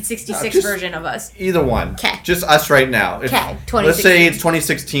the 1966 Just- version of us? Either one. 'Kay. Just us right now. If- 'Kay, Let's say it's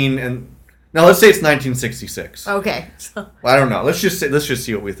 2016 and... No, let's say it's 1966. Okay. So, I don't know. Let's just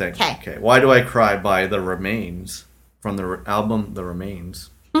see what we think. 'Kay. Okay. Why Do I Cry by The Remains from the album The Remains.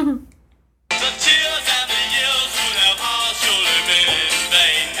 The tears and the years would have all surely been in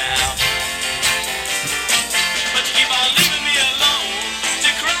vain now. But you keep on leaving me alone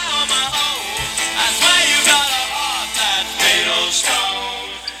to cry on my own. I swear you got a heart that's made of stone.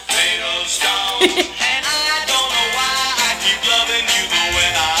 And I don't know why I keep loving you the way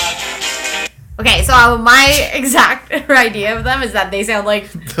I do. Okay, so my exact idea of them is that they sound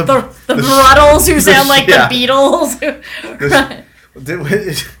like the Ruddles who sound like yeah. the Beatles.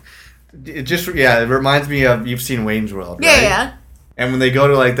 It reminds me of, you've seen Wayne's World, right? Yeah. And when they go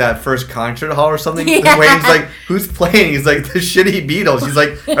to like that first concert hall or something, Yeah. Wayne's like, "Who's playing?" He's like, "The shitty Beatles." He's like,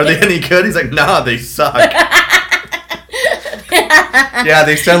 "Are they any good?" He's like, "Nah, they suck." Yeah,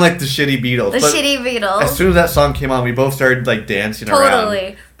 they sound like the shitty Beatles. The But shitty Beatles. as soon as that song came on, we both started like dancing around.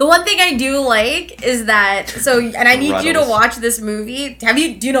 Totally. The one thing I do like is that and I need you to Ruddles. watch this movie. Do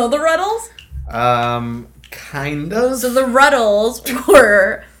you know the Ruddles? Kind of. So the Ruddles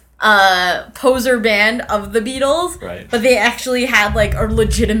were a poser band of the Beatles, Right. but they actually had like a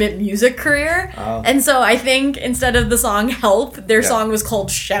legitimate music career. Oh. And so I think instead of the song Help, their Yeah. song was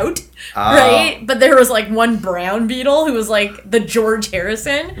called Shout, Oh. right? But there was like one brown Beatle who was like the George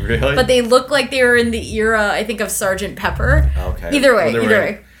Harrison. Really? But they looked like they were in the era, I think, of Sgt. Pepper. Okay. Either way, Well, either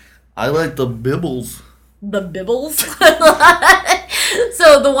way. I like the Bibbles. The Bibbles.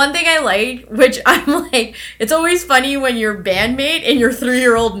 So the one thing I like, which I'm like, it's always funny when your bandmate and your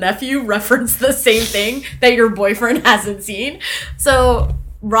 3-year-old nephew reference the same thing that your boyfriend hasn't seen. So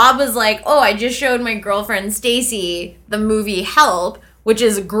Rob was like, "Oh, I just showed my girlfriend Stacy the movie Help," which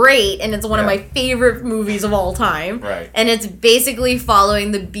is great, and it's one of Yeah. my favorite movies of all time. Right. And it's basically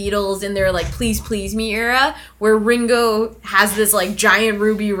following the Beatles in their like Please Please Me era, where Ringo has this like giant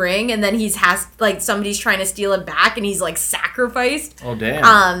ruby ring, and then has like somebody's trying to steal it back, and he's like sacrificed. Oh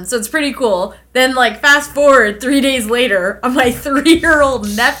damn. So it's pretty cool. Then like fast forward 3 days later, my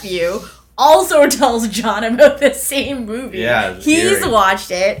 3-year-old nephew also tells John about the same movie. Yeah, it's he's eerie. watched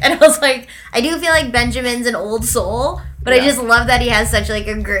it, and I was like, I do feel like Benjamin's an old soul, but I Yeah. just love that he has such like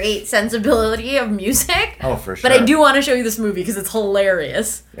a great sensibility of music. Oh, for sure. But I do want to show you this movie because it's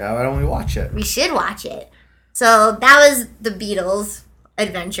hilarious. Yeah, why don't we watch it? We should watch it. So that was the Beatles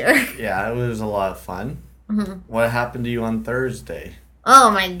adventure. Yeah, it was a lot of fun. Mm-hmm. What happened to you on Thursday?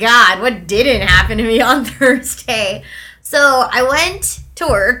 Oh my god, what didn't happen to me on Thursday? So I went to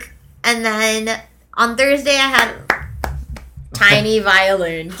work, and then on Thursday I had tiny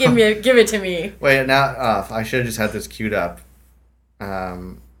violin. Give it to me. Wait, now I should have just had this queued up.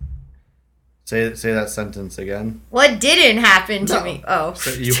 Say that sentence again. What didn't happen to No. me? Oh.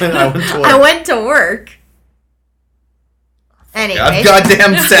 So I went to work. I went to work. Anyway. I've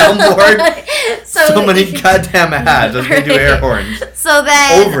goddamn soundboard. So many goddamn ads. I was gonna do air horns. So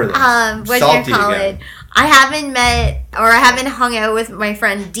then, Over them. what Salty you call again. it? I haven't hung out with my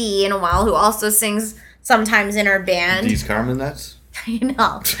friend Dee in a while, who also sings sometimes in our band. These Carmen nuts. I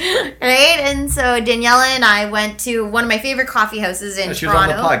know, right? And so Daniela and I went to one of my favorite coffee houses in She was on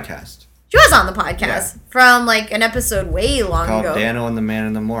Toronto. the podcast She was on the podcast Yeah. from like an episode way long called ago. Dano and the Man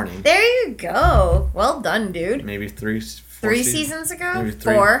in the Morning. There you go. Well done, dude. Maybe 3 Seasons ago? Maybe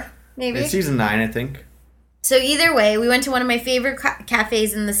 3. 4, maybe. It's season 9, I think. So either way, we went to one of my favorite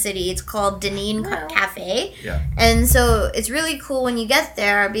cafes in the city. It's called Deneen Cafe. Yeah. And so it's really cool when you get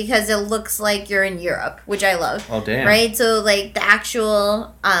there because it looks like you're in Europe, which I love. Oh damn. Right? So like the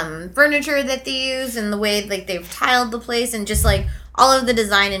actual furniture that they use and the way like they've tiled the place and just like all of the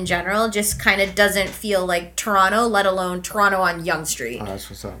design in general just kind of doesn't feel like Toronto, let alone Toronto on Yonge Street. Oh, that's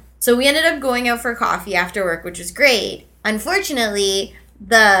what's up. So we ended up going out for coffee after work, which was great. Unfortunately,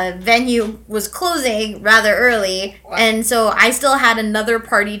 the venue was closing rather early, and so I still had another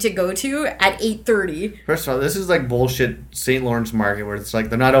party to go to at 8:30. First of all, this is like bullshit St. Lawrence Market where it's like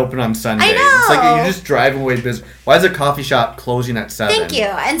they're not open on Sunday. I know. It's like you just drive away business. Why is a coffee shop closing at 7? Thank you.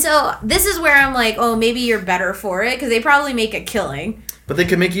 And so this is where I'm like, oh, maybe you're better for it because they probably make a killing. But they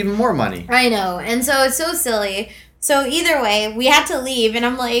can make even more money. I know. And so it's so silly. So either way, we had to leave, and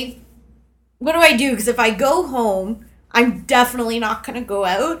I'm like, what do I do? Because if I go home, I'm definitely not going to go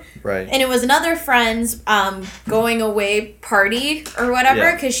out. Right. And it was another friend's going away party or whatever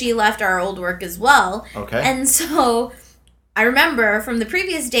Yeah. because she left our old work as well. Okay. And so I remember from the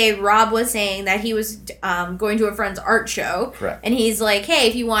previous day, Rob was saying that he was going to a friend's art show. Correct. And he's like, hey,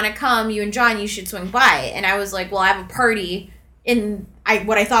 if you want to come, you and John, you should swing by. And I was like, well, I have a party in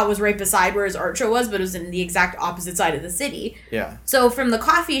what I thought was right beside where his art show was, but it was in the exact opposite side of the city. Yeah. So from the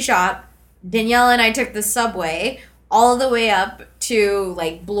coffee shop, Danielle and I took the subway all the way up to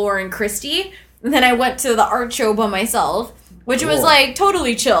like Bloor and Christie. And then I went to the art show by myself, which was Cool. like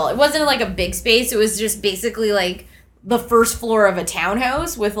totally chill. It wasn't like a big space. It was just basically like the first floor of a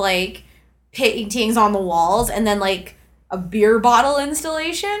townhouse with like paintings on the walls and then like a beer bottle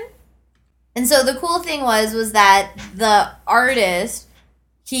installation. And so the cool thing was that the artist,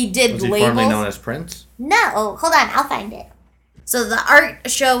 he did Was he labels. formerly known as Prince? No, hold on, I'll find it. So the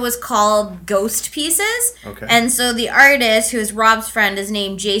art show was called Ghost Pieces. Okay. And so the artist, who is Rob's friend, is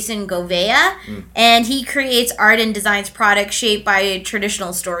named Jason Govea. And he creates art and designs products shaped by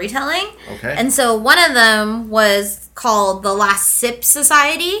traditional storytelling. Okay. And so one of them was called The Last Sip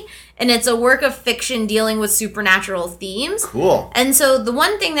Society. And it's a work of fiction dealing with supernatural themes. Cool. And so the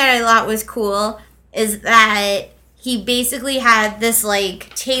one thing that I thought was cool is that he basically had this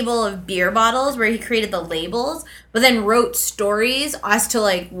like table of beer bottles where he created the labels, but then wrote stories as to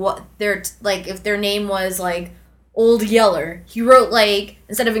like what their like if their name was like Old Yeller. He wrote like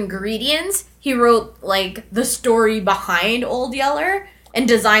instead of ingredients, he wrote like the story behind Old Yeller and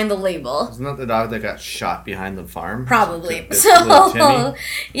designed the label. Isn't that the dog that got shot behind the farm? Probably. It's little Timmy.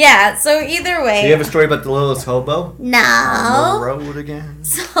 Yeah, so either way. Do you have a story about the littlest hobo? No. On the road again.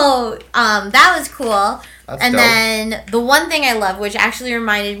 So, that was cool. That's and dope. then the one thing I love, which actually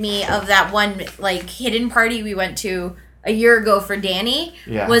reminded me of that one like hidden party we went to a year ago for Danny,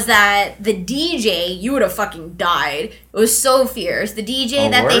 Yeah. was that the DJ, you would have fucking died. It was so fierce. The DJ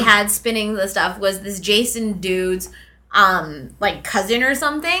Oh, that they word? had spinning the stuff was this Jason dude's like cousin or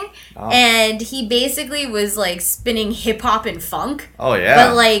something. Oh. And he basically was like spinning hip hop and funk. Oh, yeah.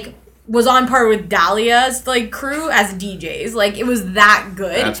 But like was on par with Dahlia's like crew as DJs. Like it was that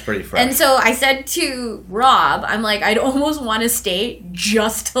good. That's pretty fresh. And so I said to Rob, I'm like, I'd almost want to stay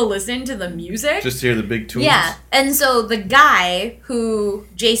just to listen to the music. Just to hear the big tunes. Yeah. And so the guy who,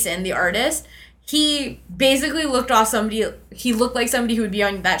 Jason, the artist, he basically looked like somebody who would be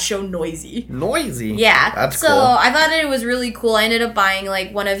on that show Noisy. Noisy. Yeah. That's so cool. I thought it was really cool. I ended up buying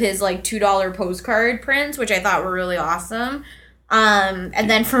like one of his like $2 postcard prints, which I thought were really awesome. And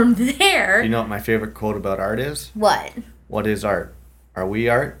then from there, You know what my favorite quote about art is? what? What is art? Are we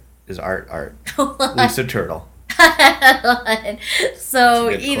art? Is art art? Lisa Turtle. So That's a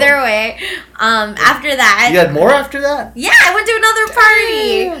good either quote. way, after that, You had more after that? yeah, I went to another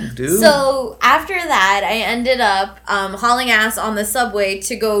party. Damn, dude. So after that, I ended up hauling ass on the subway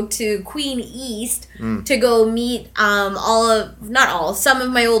to go to Queen East to go meet some of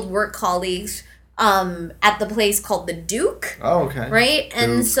my old work colleagues at the place called the Duke. Oh, okay. Right?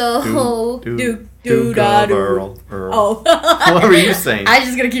 And Duke, so Duke Duke of da, Earl. Oh. What were you saying? I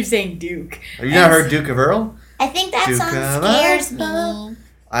just gonna keep saying Duke. Have you not heard Duke of Earl? I think that Duke song of scares Earl. me.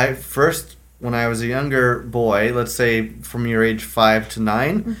 When I was a younger boy, let's say from your age 5 to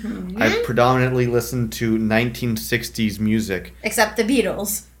 9, Mm-hmm. I predominantly listened to 1960s music. Except the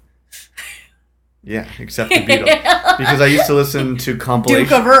Beatles. Yeah, except the Beatles. Because I used to listen to compilations.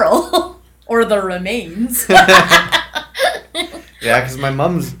 Duke of Earl. Or The Remains. Yeah, because my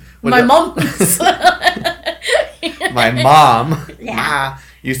mom's... My mom's. My mom Yeah.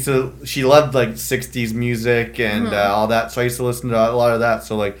 used to... She loved, like, 60s music and Mm-hmm. all that, so I used to listen to a lot of that.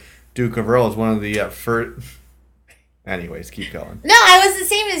 So, like, Duke of Earl is one of the first... Anyways, keep going. No, I was the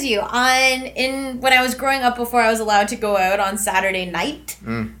same as you. When I was growing up, before I was allowed to go out on Saturday night,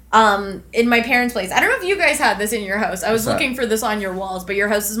 in my parents' place. I don't know if you guys had this in your house. I was What's that? looking for this on your walls, but your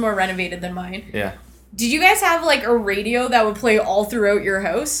house is more renovated than mine. Yeah. Did you guys have like a radio that would play all throughout your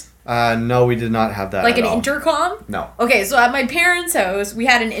house? No, we did not have that Like at an all. intercom? No. Okay, so at my parents' house, we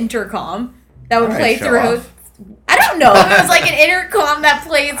had an intercom that would All right, play show throughout. off. I don't know. It was like an intercom that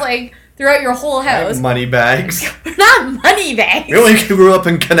plays like throughout your whole house. Money bags. Not money bags. We only grew up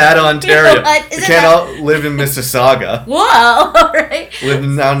in Canada, Ontario. What? We Isn't can't that- all live in Mississauga. Whoa, right?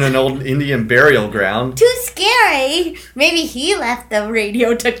 Living down an old Indian burial ground. Too scary. Maybe he left the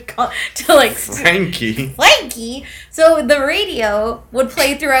radio to like Frankie. Flanky. So the radio would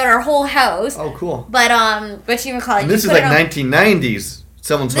play throughout our whole house. Oh, cool. But what you call it? And this is like 1990s.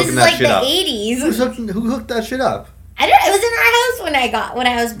 Someone's This hooking is that like shit the up. 80s. Who hooked that shit up? I don't. It was in our house when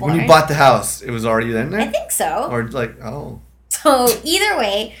I was born. When you bought the house, it was already in there? I think so. Or like, oh. So either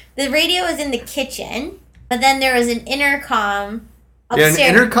way, the radio was in the kitchen, but then there was an intercom Yeah, upstairs. an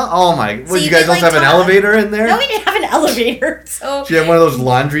intercom? Oh my. So What, you you guys could, also like, have an talk. elevator in there? No, we didn't have an elevator. So Do you have one of those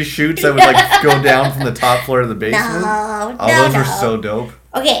laundry chutes that would like go down from the top floor to the basement? no, Oh, no, those no. were so dope.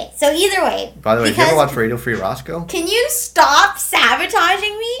 Okay, so either way. By the way, did you ever because- watch Radio Free Roscoe? Can you stop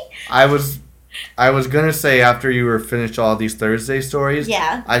sabotaging me? I was gonna say after you were finished all these Thursday stories,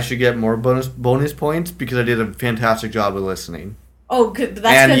 Yeah. I should get more bonus points because I did a fantastic job of listening Oh, good.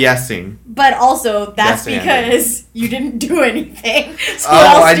 That's and good. yesing. But also, that's Yes, and. because you didn't do anything. So what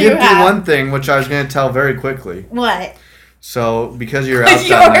else I do you did do have? one thing which I was gonna tell very quickly. What? So because you're out You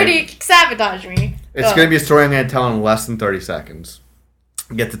that already night, sabotaged me. it's Go. gonna be a story I'm gonna tell in less than 30 seconds.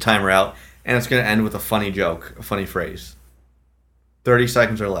 Get the timer out, and it's gonna end with a funny joke, a funny phrase. 30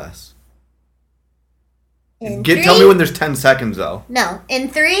 seconds or less. In Tell me when there's 10 seconds though. No. In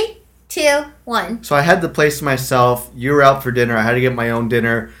 3, 2, 1. So I had the place to myself. You were out for dinner. I had to get my own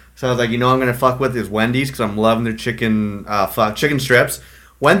dinner. So I was like, you know what I'm going to fuck with is Wendy's because I'm loving their chicken strips.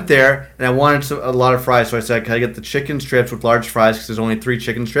 Went there, and I wanted a lot of fries. So I said, can I get the chicken strips with large fries because there's only 3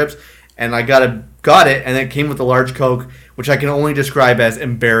 chicken strips? And I got it, and it came with a large Coke, which I can only describe as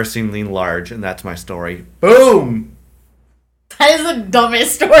embarrassingly large. And that's my story. Boom! That is the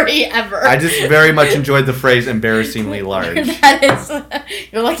dumbest story ever. I just very much enjoyed the phrase embarrassingly large. That is,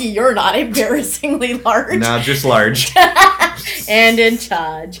 you're lucky you're not embarrassingly large. No, just large. And in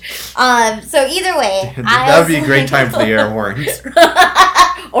charge. So either way, That would be a great time for the air horns.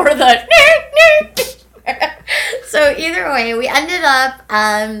 or the So either way, we ended up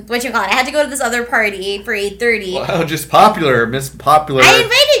I had to go to this other party for 8:30. Wow, just popular, Miss Popular. I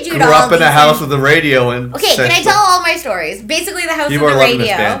invited you to grew all up in a these house things. with a radio and. Okay, can I tell all my stories? Basically, the house People with are the loving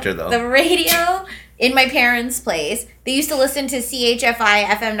radio. this banter, though. The radio in my parents' place. They used to listen to CHFI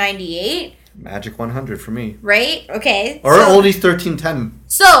FM 98. Magic 100 for me. Right? Okay. Or Oldies 1310.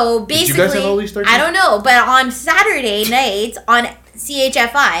 So basically, Did you guys have Oldies 13? I don't know, but on Saturday nights on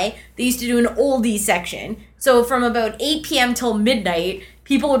CHFI, they used to do an oldies section. So from about 8 p.m. till midnight,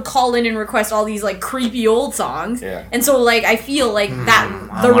 people would call in and request all these like creepy old songs. Yeah. And so like I feel like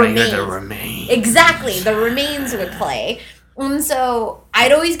I the wanna hear Remains. the Remains. Exactly, the Remains would play. And so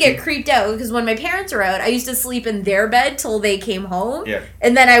I'd always get creeped out because when my parents were out, I used to sleep in their bed till they came home. Yeah.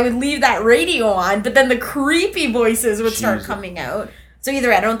 And then I would leave that radio on, but then the creepy voices would start Jesus. coming out. So either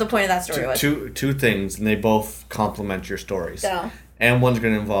way, I don't know what the point of that story was. Two things, and they both complement your stories. So, And one's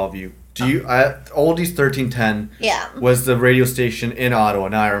going to involve you. Oldies 1310 yeah. was the radio station in Ottawa,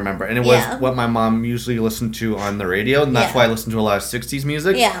 now I remember. And it was Yeah. what my mom usually listened to on the radio, and that's Yeah. why I listened to a lot of 60s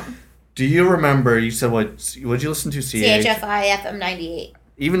music. Yeah. Do you remember, you said what'd you listen to? CHFI FM 98.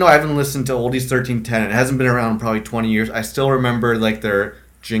 Even though I haven't listened to Oldies 1310, it hasn't been around in probably 20 years, I still remember like their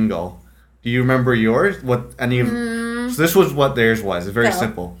jingle. Do you remember yours? What any of So this was what theirs was. It's very No.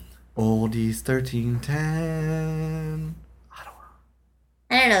 simple. Oldies 1310.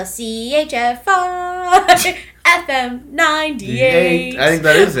 I don't know, CHFI FM 98. I think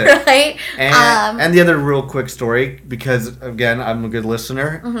that is it. Right? And the other real quick story, because again, I'm a good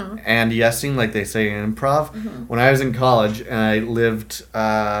listener and yesing, like they say in improv. When I was in college and I lived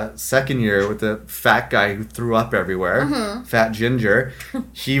second year with a fat guy who threw up everywhere, Fat Ginger,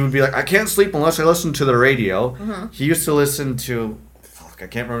 he would be like, I can't sleep unless I listen to the radio. He used to listen to, I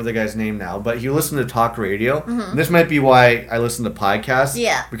can't remember the guy's name now, but he listened to talk radio. And this might be why I listen to podcasts.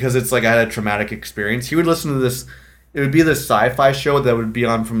 Yeah. Because it's like I had a traumatic experience. He would listen to this. It would be this sci-fi show that would be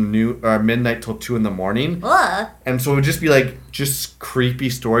on from midnight till 2 in the morning. And so it would just be like just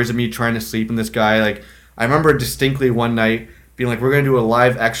creepy stories of me trying to sleep, and this guy, like, I remember distinctly one night being like, we're going to do a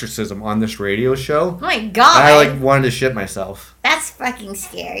live exorcism on this radio show. Oh my god. And I like wanted to shit myself. That's fucking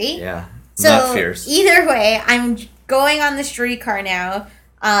scary. Yeah. So Not fierce. either way, I'm going on the streetcar now,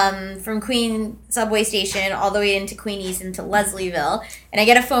 from Queen subway station all the way into Queen East into Leslieville, and I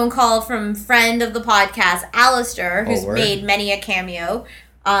get a phone call from friend of the podcast, Alistair, who's word. made many a cameo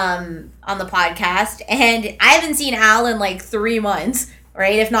on the podcast, and I haven't seen Al in like 3 months,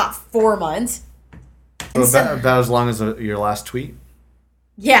 right, if not 4 months. So about as long as your last tweet.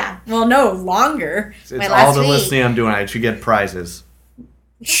 Yeah, well, no, longer. It's My all last the week. listening I'm doing. I should get prizes.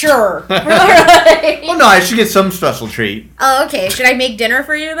 Sure. Well, no, I should get some special treat. Oh, okay. Should I make dinner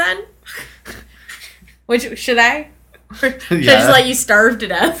for you then? Should I? Should I Yeah. just let you starve to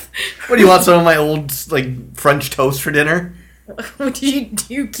death? What do you want? Some of my old like French toast for dinner? Do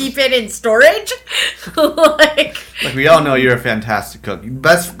you keep it in storage? Like We all know you're a fantastic cook.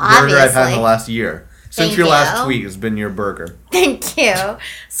 Best burger I've had in Obviously. the last year. Since Thank your last you. tweet has been your burger. Thank you.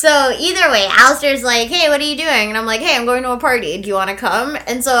 So either way, Alistair's like, hey, what are you doing? And I'm like, hey, I'm going to a party. Do you want to come?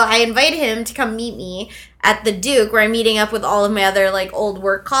 And so I invite him to come meet me at the Duke, where I'm meeting up with all of my other like old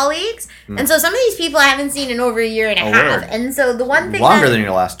work colleagues. And so some of these people I haven't seen in over a year and a half. word. And so the one thing Longer that- than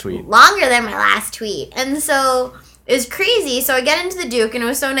your last tweet. longer than my last tweet. And so it was crazy. So I get into the Duke, and it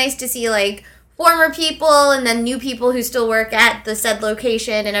was so nice to see like former people and then new people who still work at the said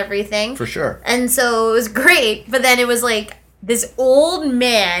location and everything. For sure. And so it was great. But then it was like this old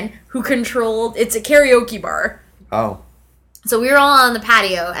man who controlled, it's a karaoke bar. Oh. So we were all on the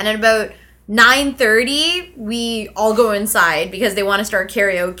patio, and at about 9:30, we all go inside because they want to start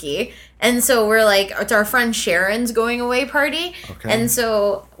karaoke. And so we're like, it's our friend Sharon's going away party. Okay. And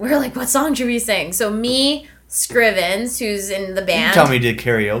so we're like, what song should we sing? So me, Scrivens, who's in the You band. tell me you did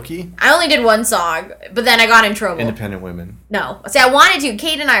karaoke? I only did one song, but then I got in trouble. Independent women. No. See, I wanted to.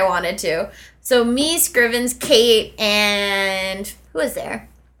 Kate and I wanted to. So me, Scrivens, Kate, and who was there?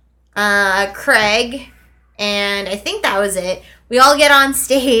 Craig, and I think that was it. we all get on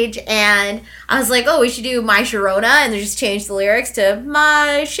stage, and I was like, oh, we should do My Sharona, and they just changed the lyrics to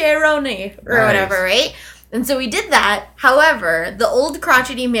My Sharoni, or Nice. whatever, right? And so we did that. However, the old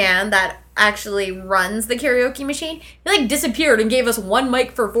crotchety man that actually runs the karaoke machine, he like disappeared and gave us one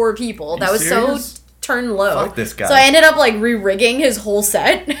mic for 4 people. That was serious? so turned low. Fuck this guy. So I ended up like re-rigging his whole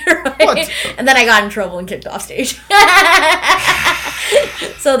set, right? What? And then I got in trouble and kicked off stage.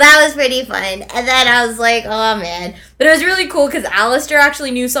 So that was pretty fun. And then I was like, oh man. But it was really cool because Alistair actually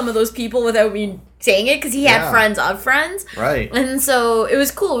knew some of those people without me saying it because he had Yeah. friends of friends. Right. And so it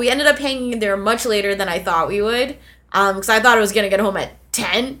was cool. We ended up hanging there much later than I thought we would. Because I thought I was going to get home at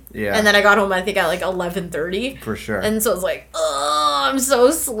 10. Yeah. And then I got home, I think, at like 11:30. For sure. And so I was like, oh, I'm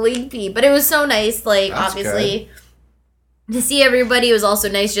so sleepy. But it was so nice, like, That's obviously, to see everybody. It was also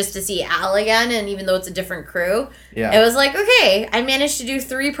nice just to see Al again. And even though it's a different crew, Yeah. it was like, okay, I managed to do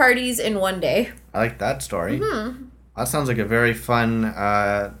 3 parties in one day. I like that story. Mm-hmm. That sounds like a very fun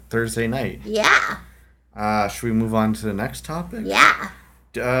Thursday night. Yeah. Should we move on to the next topic? Yeah.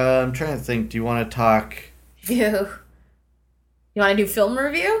 I'm trying to think. Do you want to talk? You want to do film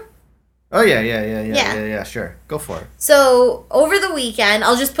review? Oh, Yeah. yeah, sure. Go for it. So, over the weekend,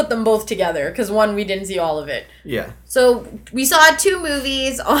 I'll just put them both together because one, we didn't see all of it. Yeah. So, we saw 2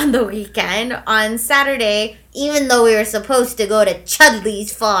 movies on the weekend. On Saturday, even though we were supposed to go to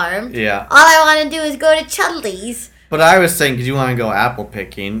Chudley's farm, Yeah. all I want to do is go to Chudley's. But I was saying, because you want to go apple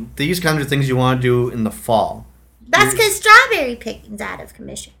picking, these kinds of things you want to do in the fall. That's because strawberry picking's out of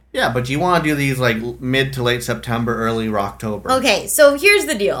commission. Yeah, but you want to do these like mid to late September, early October. Okay, so here's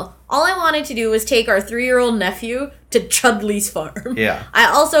the deal. All I wanted to do was take our 3-year-old nephew to Chudley's farm. Yeah. I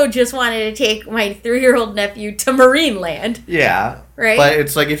also just wanted to take my 3-year-old nephew to Marineland. Yeah. Right. But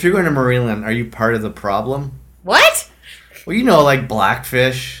it's like, if you're going to Marineland, are you part of the problem? What? Well, you know, like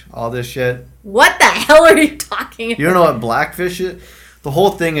Blackfish, all this shit. What the hell are you talking about? You don't know what Blackfish is? The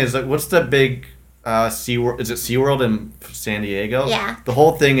whole thing is, like, what's the big SeaWorld? Is it SeaWorld in San Diego? Yeah. The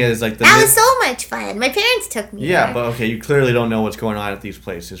whole thing is, like, That was so much fun. My parents took me Yeah, there. but okay, you clearly don't know what's going on at these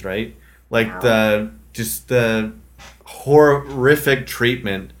places, right? Like the horrific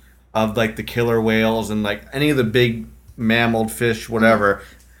treatment of like the killer whales and like any of the big mammaled fish, whatever.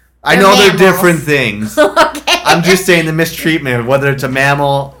 I They're know they're mammals. different things. Okay. I'm just saying the mistreatment, whether it's a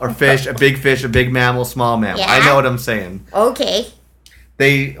mammal or fish, a big mammal, small mammal. Yeah. I know what I'm saying. Okay.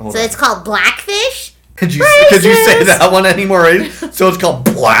 Hold So on. it's called Blackfish? Could you say racist. that one anymore? Right? So it's called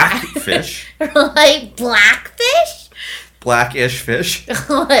Blackfish, Like Blackfish? blackish fish.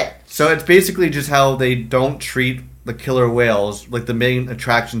 What? So it's basically just how they don't treat the killer whales, like the main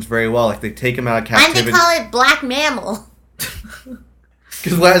attractions, very well. Like they take them out of Why do captivity. they call it black mammal?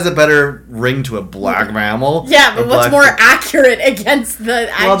 Because what has a better ring to a black mammal? Yeah, but A what's black- more accurate against the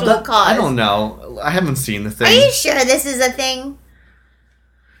Well, actual that- cause? I don't know. I haven't seen the Are thing. you sure this is a thing?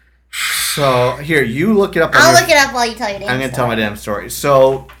 So here, you look it up. on I'll your- look it up while you tell your damn I'm gonna tell my story. damn story.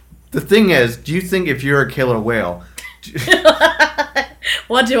 So the thing is, do you think if you're a killer whale,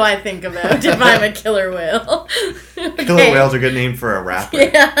 What do I think about if I'm a killer whale? killer whales are a good name for a rapper.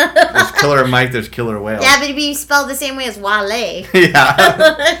 Yeah. There's Killer Mike. There's Killer Whale. Yeah, but it'd be spelled the same way as Wale.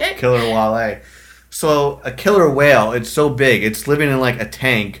 Yeah. Killer Wale. So a killer whale, it's so big, it's living in like a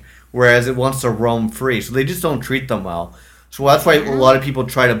tank, whereas it wants to roam free. So they just don't treat them well. So that's why a lot of people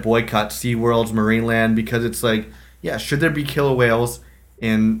try to boycott SeaWorld's Marineland, because it's like, yeah, should there be killer whales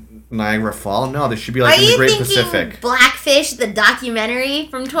in Niagara Falls? No, they should be like Are in the you Great thinking Pacific. Blackfish, the documentary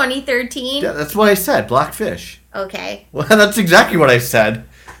from 2013? Yeah, that's what I said, Blackfish. Okay. Well, that's exactly what I said.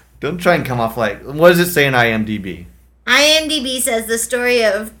 Don't try and come off like, what does it say in IMDb? IMDb says the story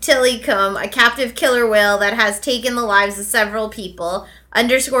of Tillicum, a captive killer whale that has taken the lives of several people,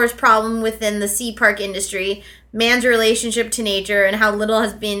 underscores problem within the sea park industry, man's relationship to nature, and how little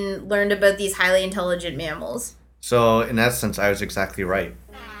has been learned about these highly intelligent mammals. So in that sense, I was exactly right.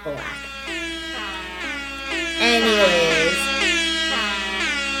 Black. Anyways.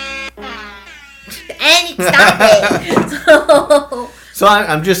 Stop it. So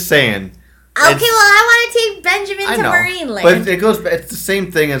I'm just saying. Okay, It's- well, I want to take Benjamin I to know, Marineland. but it goes. It's the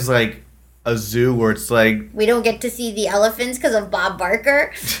same thing as like a zoo where it's like, We don't get to see the elephants because of Bob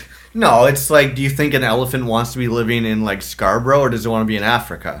Barker. no, it's like, do you think an elephant wants to be living in like Scarborough, or does it want to be in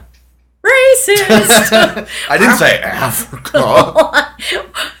Africa? Racist! I didn't say Africa.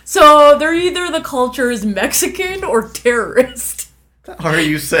 So they're either the culture is Mexican or terrorist. What are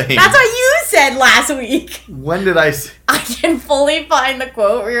you saying? That's what you said last week. When did I? I can fully find the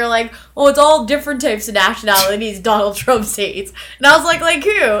quote where you're like, oh, it's all different types of nationalities Donald Trump states. And I was like who?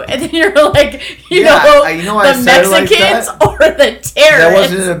 And then you're like, you Yeah, know, you know I the said it like Mexicans that? or the terrorists. That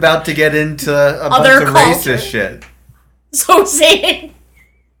wasn't about to get into a Other bunch of culture. racist shit. So saying.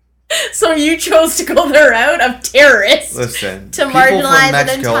 So you chose to go the route of terrorists. Listen, To people marginalize from an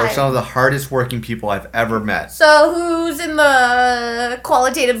Mexico are entire- some of the hardest working people I've ever met. So who's in the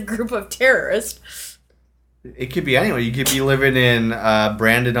qualitative group of terrorists? It could be anywhere. You could be living in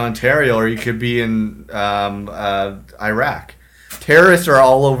Brandon, Ontario, or you could be in Iraq. Terrorists are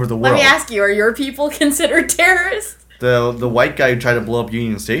all over the world. Let me ask you, are your people considered terrorists? The white guy who tried to blow up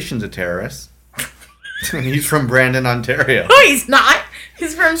Union Station's a terrorist. And he's from Brandon, Ontario. No, he's not.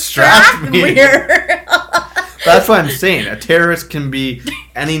 He's from Strathmere. Strathmere. That's what I'm saying. A terrorist can be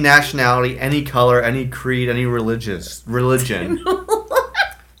any nationality, any color, any creed, any religion.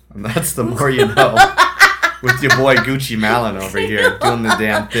 And that's the more you know. With your boy Gucci Malin over here doing the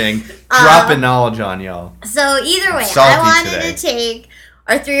damn thing, dropping knowledge on y'all. So either way, Salty I wanted today. to take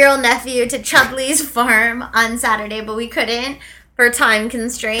our 3-year-old nephew to Chudley's farm on Saturday, but we couldn't for time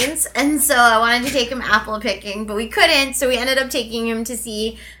constraints. And so I wanted to take him apple picking, but we couldn't. So we ended up taking him to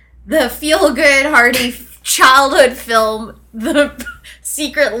see the feel-good, hearty childhood film, The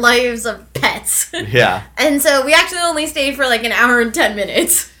Secret Lives of Pets. Yeah. And so we actually only stayed for like an hour and 10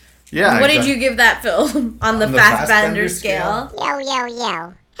 minutes. Yeah. What did you give that film on the Fassbender scale? Yo, yo,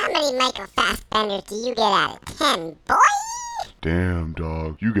 yo. How many Michael Fassbenders do you get out of 10, boy? Damn,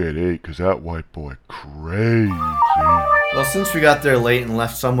 dog, you get 8 because that white boy crazy. Well, since we got there late and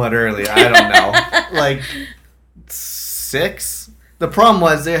left somewhat early, I don't know. Like 6? The problem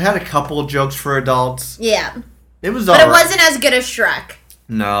was they had a couple of jokes for adults. Yeah. It was But it alright. wasn't as good as Shrek.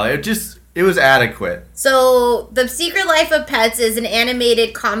 No, it was adequate. So, The Secret Life of Pets is an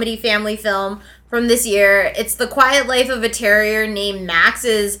animated comedy family film from this year. It's the quiet life of a terrier named Max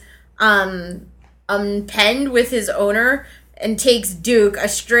is penned with his owner and takes Duke, a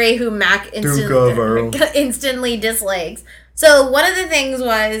stray who Mac instantly dislikes. So, one of the things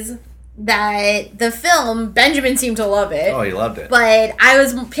was that the film, Benjamin seemed to love it. Oh, he loved it. But I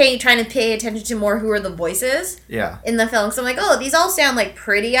was trying to pay attention to more who are the voices Yeah. in the film. So I'm like, oh, these all sound like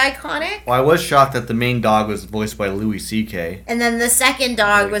pretty iconic. Well, I was shocked that the main dog was voiced by Louis C.K. And then the second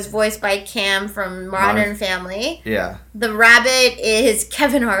dog was voiced by Cam from Modern Family. Yeah. The rabbit is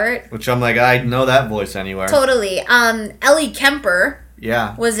Kevin Hart. Which I'm like, I know that voice anywhere. Totally. Ellie Kemper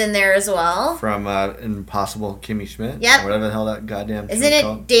Yeah. was in there as well. From Impossible Kimmy Schmidt. Yep. Or whatever the hell that goddamn Isn't show's it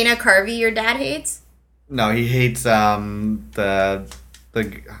called. Dana Carvey your dad hates? No, he hates the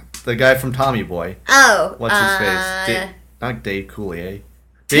guy from Tommy Boy. Oh. What's his face? Not Dave Coulier.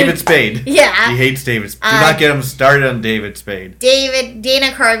 David Spade. Yeah. He hates David Spade. Do not get him started on David Spade.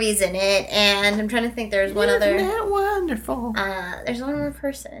 Dana Carvey's in it, and I'm trying to think there's one other. Isn't that wonderful? There's one more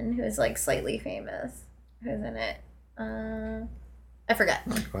person who is like slightly famous who's in it. I forgot.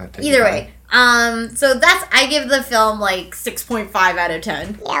 Go ahead, take Either your way, so I give the film like 6.5 out of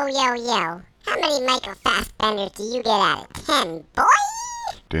 10. Yo, yo, yo. How many Michael Fassbenders do you get out of 10, boy?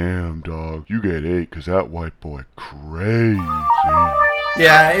 Damn, dog, you get 8 because that white boy crazy.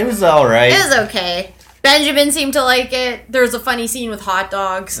 Yeah, it was alright. It was okay. Benjamin seemed to like it. There was a funny scene with hot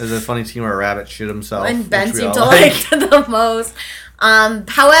dogs, There's a funny scene where a rabbit shit himself. and Ben which we seemed all to like it the most.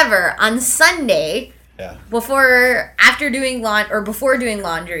 However, on Sunday, Yeah. before doing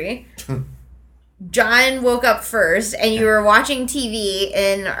laundry, John woke up first, and you were watching TV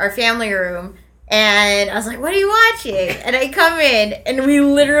in our family room. And I was like, what are you watching? And I come in, and we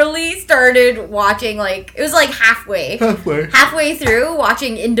literally started watching, like, it was like halfway through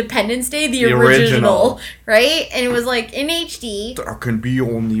watching Independence Day, the original, right? And it was like in HD. There can be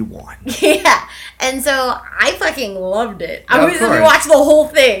only one. Yeah. And so I fucking loved it. Yeah, of We course. watched the whole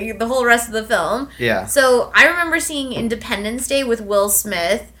thing, the whole rest of the film. Yeah. So I remember seeing Independence Day with Will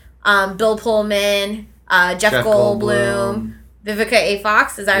Smith, Bill Pullman, Jeff Goldblum, Vivica A.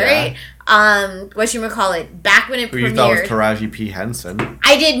 Fox, is that Yeah. right? Whatchamacallit, back when it Who you thought was premiered. Taraji P. Henson.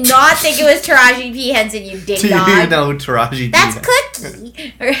 I did not think it was Taraji P. Henson, you ding Do you dog. know who Taraji P. That's Henson?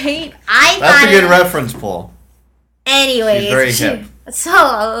 Cookie, right? I That's thought a good it- reference, Paul. Anyways, She's very hip.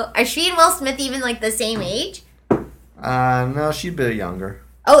 So, are she and Will Smith even like the same age? No, she's a bit younger.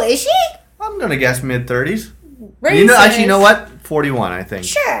 Oh, is she? I'm gonna guess mid-30s. Racist. Actually, you know what? 41, I think.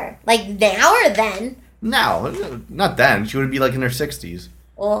 Sure. Like now or then? No, not then. She would be like in her 60s.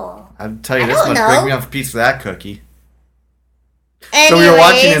 Oh. I'll tell you I this don't much. know. Bring me off a piece of that cookie. Anyways, So we were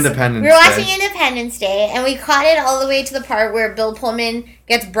watching Independence We were watching Day. Independence Day, and we caught it all the way to the part where Bill Pullman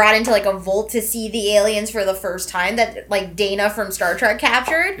gets brought into like a vault to see the aliens for the first time that like Dana from Star Trek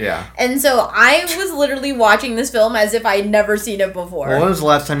captured. Yeah. And so I was literally watching this film as if I'd never seen it before. Well, when was the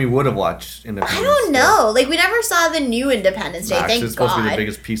last time you would have watched Independence I don't Day? know. Like we never saw the new Independence Day. Nah, 'cause Thank it's supposed to be the God.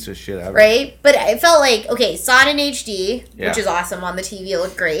 biggest piece of shit ever. Right? But I felt like, okay, saw it in HD, Yeah. which is awesome on the TV. It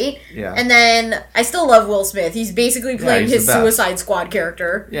looked great. Yeah. And then I still love Will Smith. He's basically playing he's his the best. Suicide Squad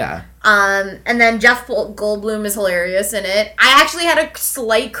character. Yeah. And then Jeff Goldblum is hilarious in it. I actually had a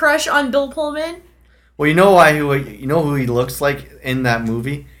slight crush on Bill Pullman. Well, you know who he looks like in that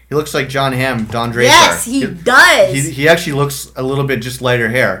movie? He looks like John Hamm, Don Draper. Yes, he does. He actually looks a little bit just lighter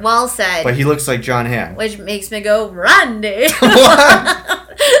hair. Well said. But he looks like John Hamm. Which makes me go, Randy. What?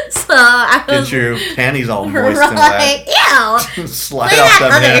 So I was Get your panties all moist and wet. right. Ew. Slide Play off that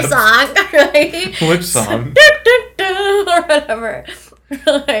them other hips. song, right? Which song? Or whatever.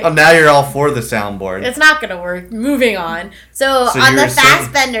 Oh, now you're all for the soundboard. It's not gonna work. Moving on. So So on you the were saying-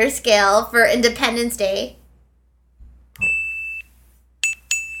 Fassbender scale for Independence Day.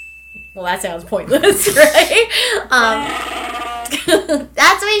 Well, that sounds pointless, right?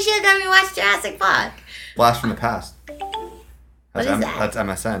 That's why you should have me watch Jurassic Park. Blast from the past. What is that? That's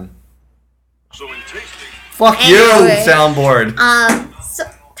MSN. So in tasting. Fuck Anyway. you, soundboard. So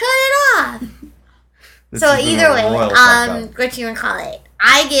turn it off. This So has been either a way, royal fuck-up. what you would call it?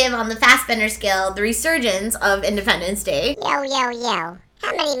 I give on the Fassbender scale the resurgence of Independence Day. Yo, yo, yo.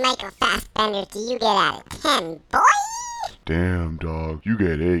 How many Michael Fassbenders do you get out of 10, boy? Damn, dog. You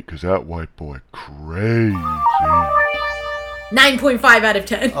get 8 because that white boy crazy. 9.5 out of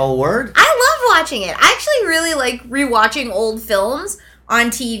 10. A word? I love watching it. I actually really like rewatching old films on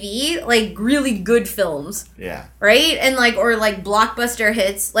TV, like really good films, Yeah. right? And like, or like blockbuster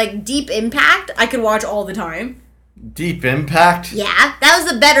hits, like Deep Impact, I could watch all the time. Deep Impact. Yeah, that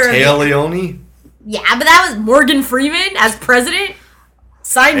was the better of Tail it. Leone. Yeah, but that was Morgan Freeman as president.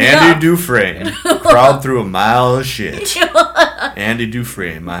 Sign me Andy up. Dufresne crawled through a mile of shit. Andy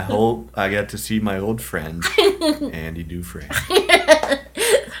Dufresne. I got to see my old friend, Andy Dufresne.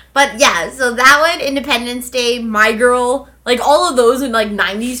 But yeah, so that one, Independence Day, My Girl, like all of those in like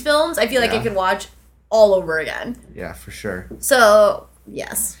 90s films, I feel like I Yeah. could watch all over again. Yeah, for sure. So,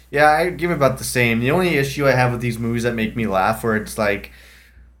 yes. Yeah, I give it about the same. The only issue I have with these movies that make me laugh, where it's like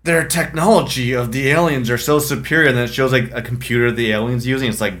their technology of the aliens are so superior, and then it shows like a computer the aliens using.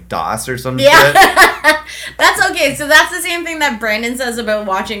 It's like DOS or some shit. Yeah. That's okay. So that's the same thing that Brandon says about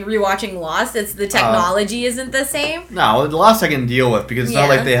rewatching Lost. It's the technology isn't the same. No, the Lost I can deal with because it's not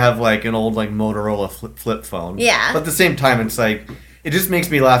Yeah. like they have like an old like Motorola flip phone. Yeah. But at the same time, it's like it just makes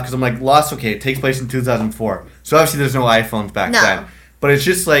me laugh because I'm like Lost. Okay, it takes place in 2004, so obviously there's no iPhones back No. then. But it's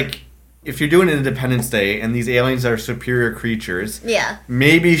just like if you're doing Independence Day and these aliens are superior creatures, Yeah.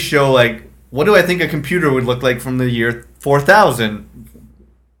 maybe show like what do I think a computer would look like from the year 4000?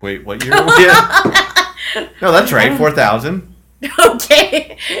 Wait, what year? No, that's right, 4000.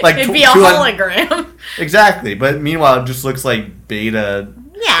 Okay. Like It'd be a 200 hologram. Exactly, but meanwhile, it just looks like beta.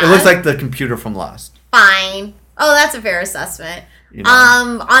 Yeah. It looks like the computer from Lost. Fine. Oh, that's a fair assessment. You know?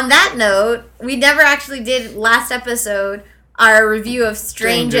 On that note, we never actually did last episode our review of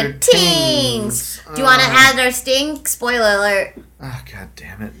Stranger Stranger Things. Things. Do you want to add our sting? Spoiler alert. Oh, god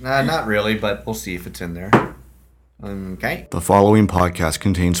damn it. Not really, but we'll see if it's in there. Okay. The following podcast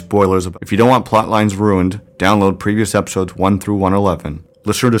contains spoilers. If you don't want plot lines ruined, download previous episodes 1 through 111.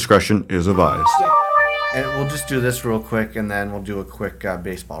 Listener discretion is advised. And we'll just do this real quick, and then we'll do a quick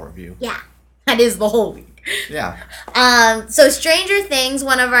baseball review. Yeah. That is the whole week. Yeah. So Stranger Things,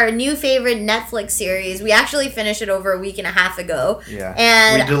 one of our new favorite Netflix series. We actually finished it over a week and a half ago. Yeah.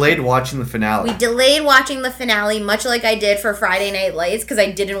 And we delayed watching the finale. we delayed watching the finale, much like I did for Friday Night Lights, because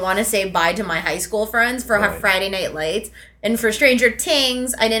I didn't want to say bye to my high school friends for Right. Friday Night Lights. And for Stranger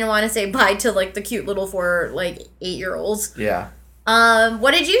Things, I didn't want to say bye to like the cute little 8-year-olds. Yeah.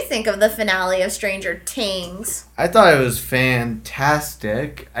 What did you think of the finale of Stranger Things? I thought it was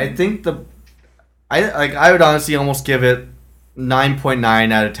fantastic. I think I would honestly almost give it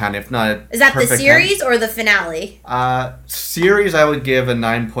 9.9 out of 10, if not a Is that the perfect 10. series or the finale? Series I would give a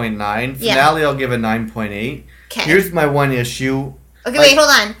 9.9. Yeah. Finale I'll give a 9.8. Okay. Here's my one issue. Okay, Like- wait, hold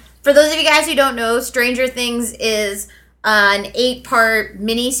on. For those of you guys who don't know, Stranger Things is an 8-part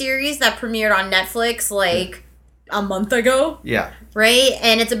miniseries that premiered on Netflix like a month ago, Yeah. right?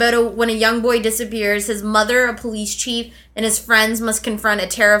 And it's about when a young boy disappears, his mother, a police chief, and his friends must confront a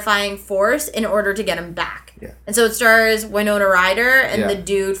terrifying force in order to get him back. Yeah. And so it stars Winona Ryder and Yeah. the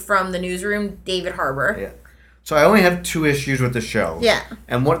dude from the newsroom, David Harbour. Yeah. So I only have 2 issues with the show. Yeah.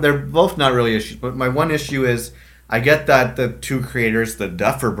 And they're both not really issues, but my one issue is I get that the two creators, the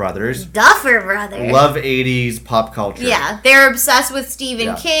Duffer Brothers, Duffer Brothers. love 80s pop culture. Yeah, they're obsessed with Stephen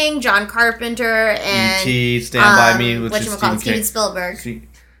Yeah. King, John Carpenter, and E.T., Stand By Me, which is whatchamacallit, Stephen King. Spielberg.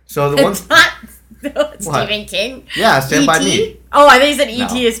 So the one, It's not Stephen King. yeah, Stand By E.T.? Me. Oh, I think you said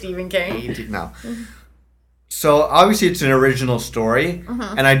E.T. No. is Stephen King. E.T., no. So obviously it's an original story,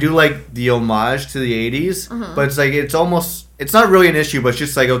 and I do like the homage to the 80s, but it's like it's not really an issue, but it's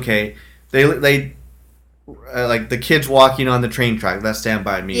just like, okay, they like the kids walking on the train track, that's Stand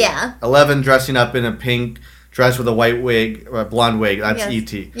By Me. Yeah. 11 dressing up in a pink dress with a white wig, or a blonde wig, that's Yes.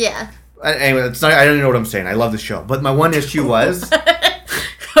 E.T. Yeah. Anyway, it's not. I don't even know what I'm saying. I love the show, but my one issue was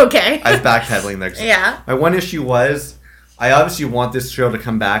Okay. I was backpedaling there. Yeah. My one issue was I obviously want this show to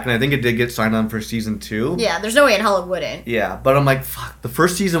come back, and I think it did get signed on for season 2. Yeah, there's no way in hell it wouldn't. Yeah, but I'm like, fuck. The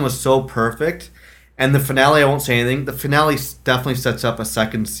first season was so perfect, and the finale, I won't say anything. The finale definitely sets up a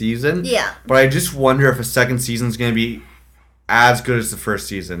second season. Yeah. But I just wonder if a second season is going to be as good as the first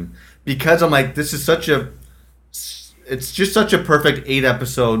season, because I'm like, this is it's just such a perfect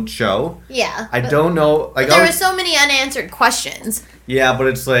 8-episode show. Yeah. I don't know, like, But there were so many unanswered questions. yeah, but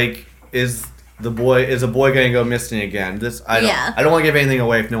it's like, is a boy gonna go missing again? I don't want to give anything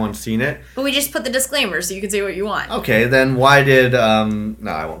away if no one's seen it. But we just put the disclaimer so you can say what you want. Okay, then why did no,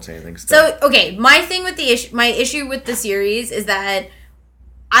 I won't say anything. Still. So, okay, my thing with my issue with the series is that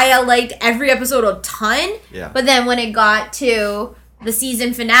I liked every episode a ton. Yeah. But then when it got to the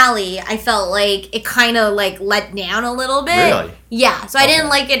season finale, I felt like it kind of like let down a little bit. Really? Yeah. So I didn't Okay.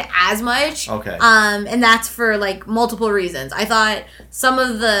 like it as much. Okay. And that's for like multiple reasons. I thought some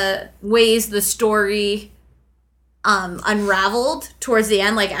of the ways the story unraveled towards the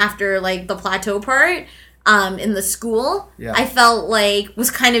end, like after like the plateau part, in the school, Yeah. I felt like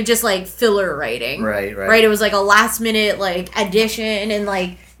was kind of just like filler writing. Right. Right. It was like a last minute like addition and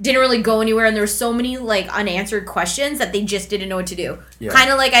like didn't really go anywhere, and there were so many like unanswered questions that they just didn't know what to do. Yeah.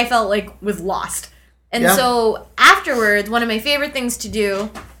 Kind of like I felt like with Lost. And Yeah. so afterwards, one of my favorite things to do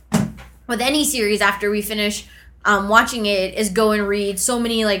with any series after we finish watching it is go and read so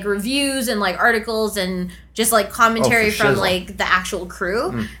many like reviews and like articles and just like commentary for from shizzle. like the actual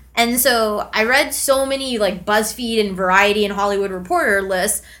crew. And so I read so many like BuzzFeed and Variety and Hollywood Reporter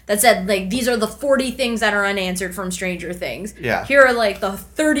lists that said like these are the 40 things that are unanswered from Stranger Things. Yeah. Here are like the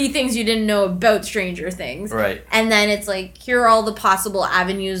 30 things you didn't know about Stranger Things. Right. And then it's like here are all the possible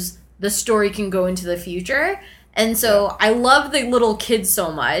avenues the story can go into the future. And so I love the little kids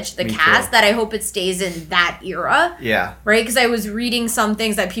so much, the Me cast, too. that I hope it stays in that era. Yeah. Right? Because I was reading some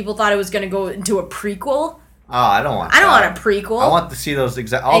things that people thought it was going to go into a prequel. Oh, I don't want. I don't that. want a prequel. I want to see those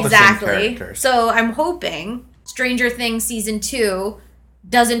all the same characters. So I'm hoping Stranger Things season 2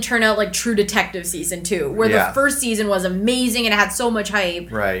 doesn't turn out like True Detective season 2, where Yeah. the first season was amazing and it had so much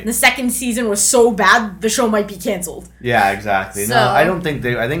hype. Right. And the second season was so bad the show might be canceled. Yeah, exactly. So- No, I don't think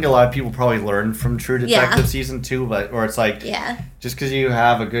I think a lot of people probably learned from True Detective Yeah. season 2, or it's like Yeah. just because you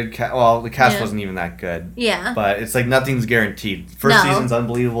have a good cast. Well, the cast Yeah. wasn't even that good. Yeah. But it's like nothing's guaranteed. First No. season's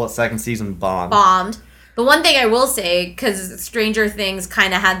unbelievable. Second season bombed. Bombed. The one thing I will say, because Stranger Things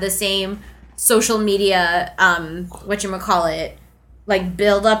kind of had the same social media, whatchamacallit, like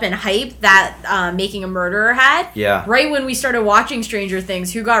build up and hype that Making a Murderer had. Yeah. Right when we started watching Stranger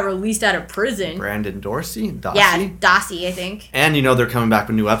Things, who got released out of prison. Brandon Dorsey? Dossie? Yeah, Dossie, I think. And they're coming back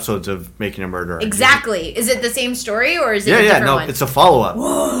with new episodes of Making a Murderer. Exactly. Is it the same story or is it Yeah, a yeah, different no, one? it's a follow up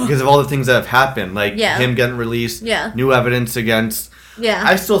because of all the things that have happened, like Yeah. him getting released, Yeah. new evidence against. Yeah.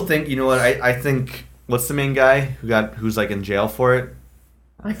 I still think, you know what? I think what's the main guy who's like in jail for it?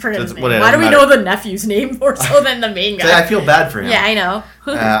 I forget his It's- name. whatever, Why do we doesn't know the nephew's name more so than the main So I guy? feel bad for him. Yeah, I know.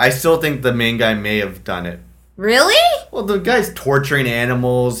 I still think the main guy may have done it. Really? Well, the guy's torturing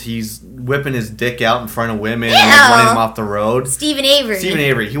animals. He's whipping his dick out in front of women Ew. and like, running them off the road. Stephen Avery. Stephen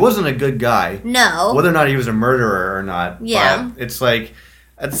Avery. He wasn't a good guy. No. Whether or not he was a murderer or not. Yeah. But it's like,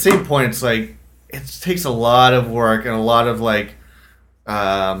 at the same point, it's like, it takes a lot of work and a lot of like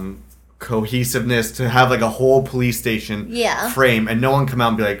cohesiveness to have like a whole police station Yeah. frame and no one come out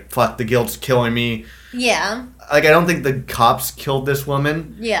and be like, fuck, the guilt's killing me. Yeah. Like, I don't think the cops killed this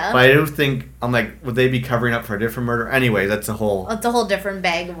woman. Yeah. But I do think, I'm like, would they be covering up for a different murder? Anyway, that's a whole... It's a whole different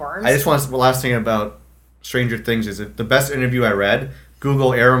bag of worms. I just want to... The last thing about Stranger Things is that the best interview I read,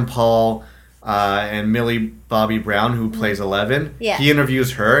 Google Aaron Paul and Millie Bobby Brown, who plays Eleven. Yeah. He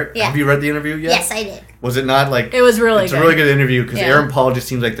interviews her. Yeah. Have you read the interview yet? Yes, I did. Was it not like... It was really It's good. a really good interview because Yeah. Aaron Paul just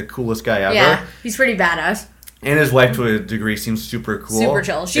seems like the coolest guy ever. Yeah, he's pretty badass. And his wife, to a degree, seems super cool. Super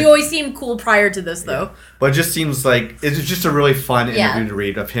chill. She It- always seemed cool prior to this, though. But it just seems like... It's just a really fun Yeah. interview to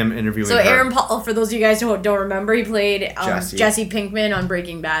read of him interviewing So her. Aaron Paul, for those of you guys who don't remember, he played Jesse. Jesse Pinkman on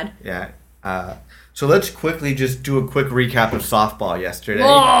Breaking Bad. Yeah. So let's quickly just do a quick recap of softball yesterday.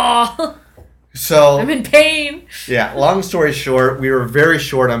 Oh, So I'm in pain. yeah, long story short, we were very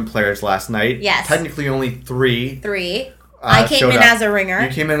short on players last night. Yes. Technically only 3. 3. I came showed in up. as a ringer. You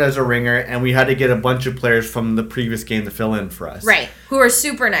came in as a ringer, and we had to get a bunch of players from the previous game to fill in for us. Right. Who are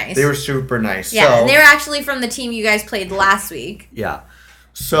super nice. They were super nice. Yeah, So, and they were actually from the team you guys played last week. yeah.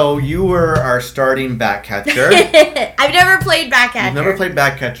 So you were our starting back catcher. I've never played back catcher. You've never played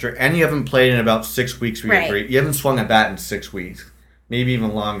back catcher, and you haven't played in about 6 weeks. We Right. agree. You haven't swung a bat in 6 weeks, maybe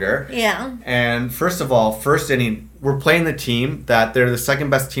even longer. Yeah. And first of all, first inning, we're playing the team that they're the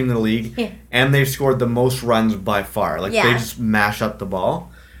second best team in the league, Yeah. and they've scored the most runs by far. Like Yeah. they just mash up the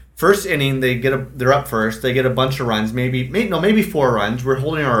ball. First inning, they're up first. They get a bunch of runs, maybe 4 runs. We're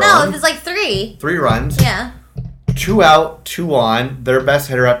holding our No, own. it was like 3. 3 runs. Yeah. 2 out, 2 on. Their best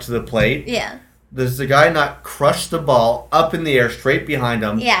hitter up to the plate. Yeah. Does the guy not crush the ball up in the air straight behind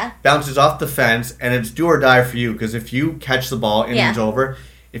him? Yeah. Bounces off the fence, and it's do or die for you because if you catch the ball, inning's Yeah. over.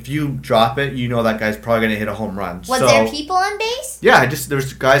 If you drop it, you know that guy's probably going to hit a home run. Was so, there people on base? Yeah,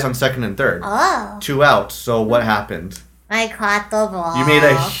 there's guys on second and third. Oh. 2 outs. So what happened? I caught the ball. You made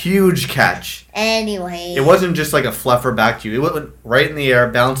a huge catch. Anyway. It wasn't just like a fluffer back to you. It went right in the air,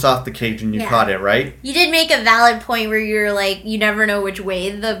 bounced off the cage, and you Yeah. caught it, right? You did make a valid point where you're like, you never know which way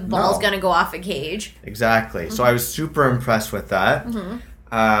the ball's No. going to go off a cage. Exactly. So I was super impressed with that. Mm-hmm.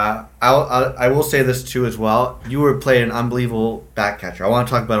 I will say this too as well. You were playing an unbelievable back catcher. I want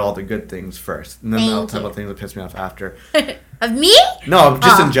to talk about all the good things first, and then I'll Thank talk you. about things that piss me off after. Of me? No,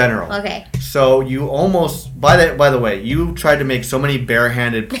 just Oh, in general. Okay. So you almost by the way, you tried to make so many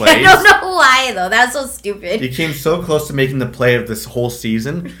barehanded I plays. don't know why, though. That's so stupid. You came so close to making the play of this whole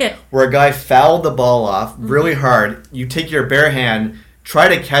season, Yeah. where a guy fouled the ball off Mm-hmm. really hard. You take your bare hand, try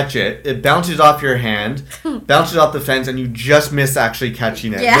to catch it. It bounces off your hand, bounces off the fence, and you just miss actually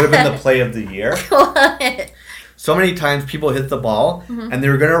catching it. Yeah. Would have been the play of the year. What? So many times people hit the ball Mm-hmm. and they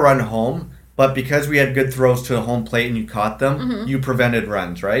were going to run home, but because we had good throws to the home plate and you caught them, you prevented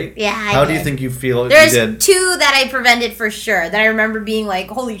runs, right? Mm-hmm. Yeah, I How do you did. think you feel if There's you did? 2 that I prevented for sure that I remember being like,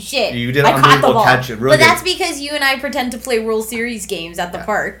 holy shit. You did I an caught the unbelievable ball. catch. It really but did. that's because you and I pretend to play World Series games at the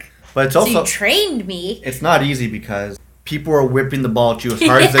park. But it's So also you trained me. it's not easy because people are whipping the ball at you as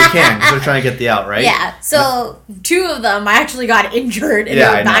hard as they can because they're trying to get the out, right? Yeah. So 2 of them I actually got injured and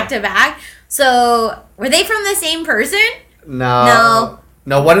Yeah, they I were know. back to back. So were they from the same person? No.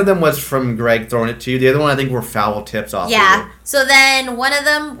 No, one of them was from Greg throwing it to you. The other one I think were foul tips off. Yeah. Of you. So then one of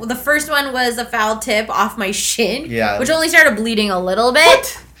them, the first one was a foul tip off my shin. Yeah. Which only started bleeding a little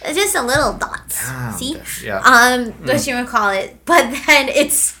bit. Just a little dots. Damn, See? yeah. What you would call it. But then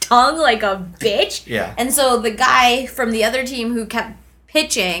it stung like a bitch. Yeah. And so the guy from the other team who kept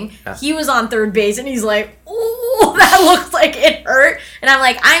pitching, Yeah. he was on third base and he's like, ooh, that looks like it hurt. And I'm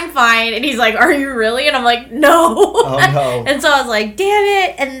like, I'm fine. And he's like, are you really? And I'm like, no. Oh, no. And so I was like, damn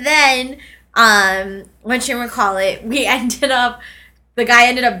it. And then, what you would call it, the guy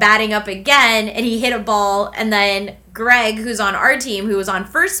ended up batting up again and he hit a ball and then Greg, who's on our team, who was on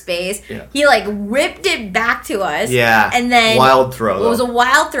first base, Yeah. he like whipped it back to us. Yeah. And then Wild throw, It was a though.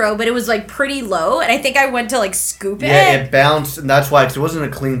 wild throw, but it was like pretty low. And I think I went to like scoop it. Yeah, it bounced, and that's why, because it wasn't a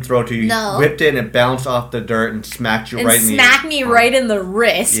clean throw to you. You No. whipped it, and it bounced off the dirt and smacked you and right in the smacked me right in the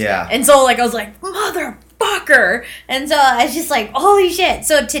wrist. Yeah. And so like I was like, motherfucker. And so I was just like, holy shit.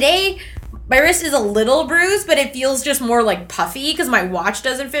 So today my wrist is a little bruised, but it feels just more like puffy because my watch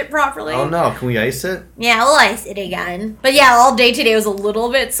doesn't fit properly. Oh no, can we ice it? Yeah, we'll ice it again. But yeah, all day today was a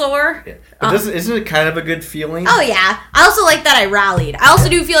little bit sore. Yeah. But isn't it kind of a good feeling? Oh yeah. I also like that I rallied. I also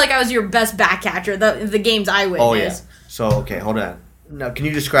do feel like I was your best back catcher, the games I witnessed. Oh yeah. So okay, hold on. Now, can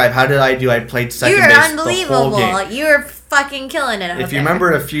you describe how did I do? I played second You were base the unbelievable. whole game. You were fucking killing it. out If you there.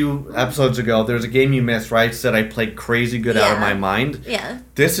 remember a few episodes ago, there was a game you missed, right? Said I played crazy good out of Yeah. my mind. Yeah.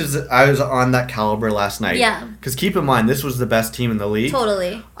 I was on that caliber last night. Yeah. Because keep in mind, this was the best team in the league.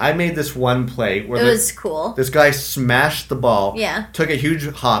 Totally. I made this one play where It was cool. this guy smashed the ball. Yeah. Took a huge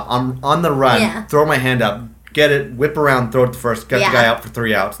hop. I'm on the run. Yeah. Throw my hand up. Get it. Whip around. Throw it to first. Get Yeah. the guy out for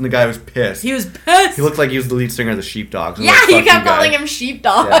 3 outs. And the guy was pissed. He was pissed. He looked like he was the lead singer of the Sheepdogs. I'm yeah, like, you "Fuck kept guy." calling him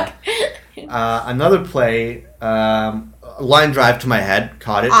sheepdog. Another play, line drive to my head,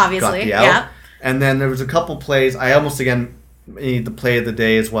 caught it, Obviously, got the out. yeah. And then there was a couple plays. I almost again made the play of the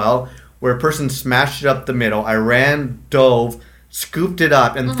day as well, where a person smashed it up the middle. I ran, dove, scooped it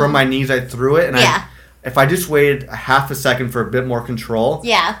up, and from my knees I threw it. And Mm-hmm. Yeah. if I just waited a half a second for a bit more control,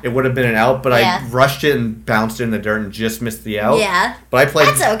 Yeah. it would have been an out. But Yeah. I rushed it and bounced it in the dirt and just missed the out. Yeah. But I played.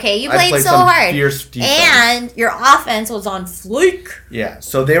 That's okay. You I played so some hard. Fierce defense. And your offense was on fleek. Yeah.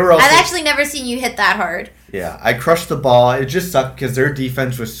 So they were also. I've actually never seen you hit that hard. Yeah, I crushed the ball. It just sucked because their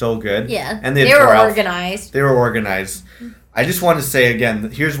defense was so good. Yeah. And they were organized. They were organized. I just want to say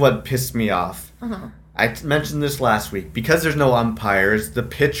again, here's what pissed me off. I mentioned this last week. Because there's no umpires, the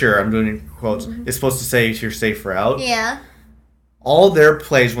pitcher, I'm doing quotes, is supposed to say you're safe or out. Yeah. All their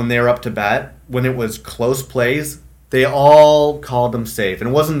plays when they were up to bat, when it was close plays, they all called them safe. And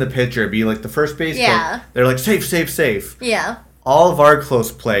it wasn't the pitcher. It'd be like the first base. Yeah. They're like, safe, safe, safe. Yeah. All of our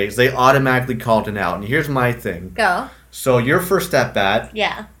close plays, they automatically called it out. And here's my thing. Go. So your first at bat,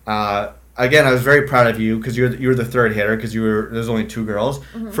 Yeah. again, I was very proud of you because you were the third hitter because there's only 2 girls.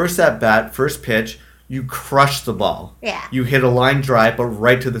 First at bat, first pitch, you crushed the ball. Yeah. You hit a line drive, but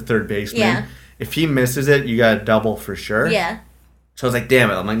right to the third baseman. Yeah. If he misses it, you got a double for sure. Yeah. So I was like, damn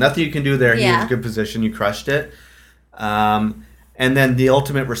it. I'm like, nothing you can do there. He was Yeah. in good position. You crushed it. And then the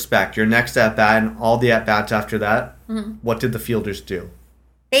ultimate respect. Your next at bat and all the at bats after that. What did the fielders do?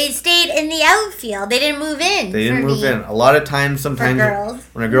 They stayed in the outfield. They didn't move in. They didn't for move me. in. A lot of times, sometimes girls.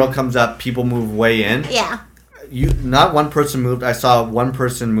 when a girl comes up, people move way in. Yeah. Not one person moved. I saw one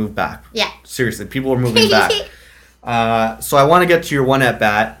person move back. Yeah. Seriously, people were moving back. So I want to get to your one at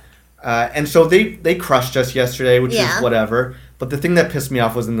bat. And so they crushed us yesterday, which Yeah. is whatever. But the thing that pissed me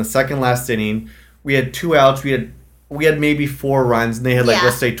off was in the second last inning, we had 2 outs. We had maybe 4 runs, and they had Yeah.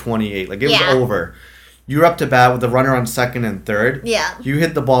 let's say 28. Like it was Yeah. over. You were up to bat with a runner on second and third. Yeah. You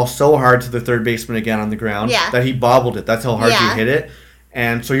hit the ball so hard to the third baseman again on the ground Yeah. that he bobbled it. That's how hard you Yeah. hit it.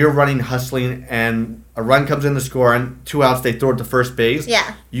 And so you're running, hustling, and a run comes in to score, and 2 outs, they throw it to first base. Yeah.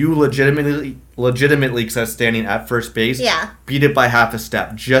 You legitimately, because I was standing at first base, Yeah. beat it by half a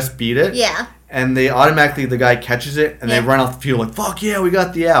step. Just beat it. Yeah. And they automatically, the guy catches it, and Yeah. they run off the field like, fuck yeah, we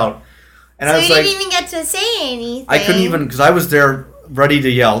got the out. And So I was you like, didn't even get to say anything. I couldn't even, because I was there ready to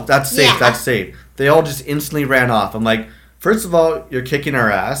yell, that's safe, Yeah. that's safe. They all just instantly ran off. I'm like, first of all, you're kicking our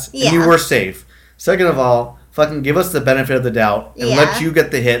ass, and you Yeah. were safe. Second of all, fucking give us the benefit of the doubt and Yeah. let you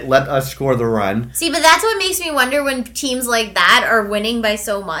get the hit, let us score the run. See, but that's what makes me wonder when teams like that are winning by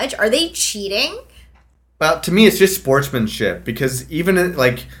so much. Are they cheating? Well, to me, it's just sportsmanship, because even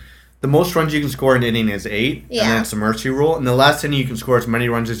like the most runs you can score in an inning is 8, Yeah. and then it's a mercy rule. And the last inning, you can score as many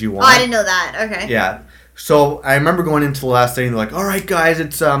runs as you Oh, want. I didn't know that. Okay. Yeah. So I remember going into the last inning, they're like, all right, guys,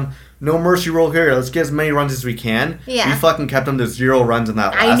 it's no mercy rule here. Let's get as many runs as we can. Yeah. We fucking kept them to 0 runs in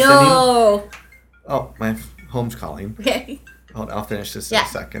that last I inning. know. Oh, my home's calling. Okay. Hold on, I'll finish this in Yeah. a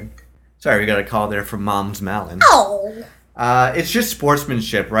second. Sorry, we got a call there from Mom's Malin. Oh. It's just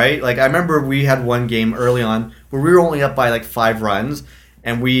sportsmanship, right? Like, I remember we had one game early on where we were only up by like 5 runs,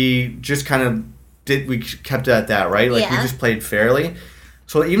 and we just kind of we kept it at that, right? Like, we Yeah. just played fairly.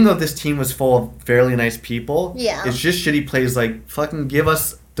 So even though this team was full of fairly nice people, Yeah. it's just shitty plays. Like, fucking give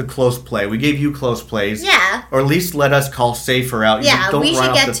us the close play. We gave you close plays. Yeah. Or at least let us call safer out. You Yeah, don't we run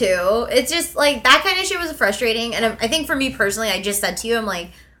should off get to. It's just like that kind of shit was frustrating. And I think for me personally, I just said to you, I'm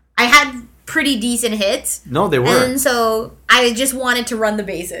like, I had pretty decent hits. No, they were. And so I just wanted to run the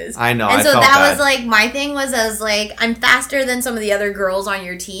bases. I know, And I so felt that bad. was like my thing was I was like, I'm faster than some of the other girls on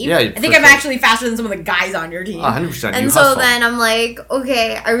your team. Yeah, I think for I'm sure. actually faster than some of the guys on your team. 100%. And you so hustle. then I'm like,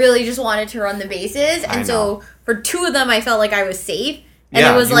 okay, I really just wanted to run the bases. I And so for 2 of them, I felt like I was safe. And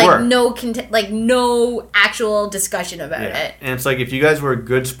Yeah, it was you like were. no actual discussion about Yeah. it. And it's like, if you guys were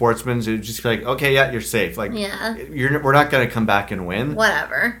good sportsmen, it would just be like, okay, yeah, you're safe. Like, Yeah. we're not going to come back and win.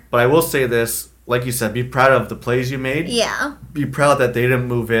 Whatever. But I will say this, like you said, be proud of the plays you made. Yeah. Be proud that they didn't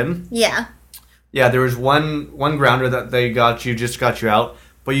move in. Yeah. Yeah, there was one grounder that they got you out,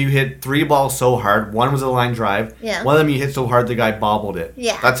 but you hit 3 balls so hard. One was a line drive. Yeah. One of them you hit so hard the guy bobbled it.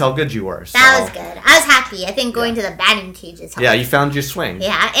 Yeah. That's how good you were. That so- was good. I was happy. I think going to the batting cages helped. Yeah, you found your swing.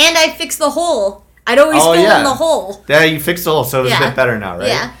 Yeah, and I fixed the hole. I'd always Oh, fill yeah. in the hole. Yeah, you fixed the hole, so it's Yeah. a bit better now, right?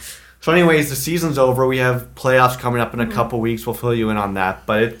 Yeah. So anyways, the season's over. We have playoffs coming up in a Mm-hmm. couple weeks. We'll fill you in on that.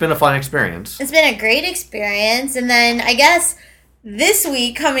 But it's been a fun experience. It's been a great experience. And then I guess this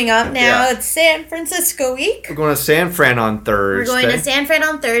week coming up now, Yeah. it's San Francisco week. We're going to San Fran on Thursday. We're going to San Fran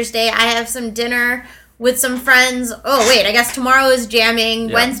on Thursday. I have some dinner with some friends. Oh, wait, I guess tomorrow is jamming.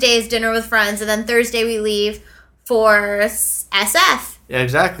 Yeah. Wednesday is dinner with friends. And then Thursday we leave for SF. Yeah,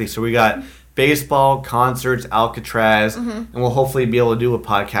 exactly. So we got baseball, concerts, Alcatraz, Mm-hmm. and we'll hopefully be able to do a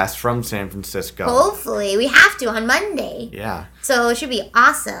podcast from San Francisco. Hopefully. We have to on Monday. Yeah. So it should be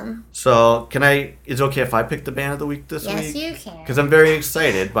awesome. So is it okay if I pick the band of the week this Yes, week? you can. Because I'm very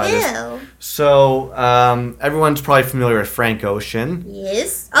excited by this. Ew. So everyone's probably familiar with Frank Ocean.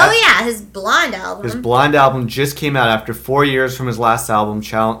 Yes. Oh, yeah, his Blonde album. His Blonde album just came out after 4 years from his last album,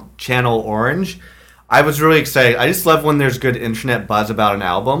 Channel Orange. I was really excited. I just love when there's good internet buzz about an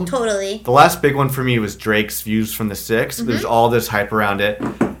album. Totally. The last big one for me was Drake's Views from the Six. Mm-hmm. There's all this hype around it.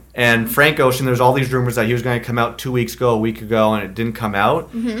 And Frank Ocean, there's all these rumors that he was going to come out 2 weeks ago, a week ago, and it didn't come out.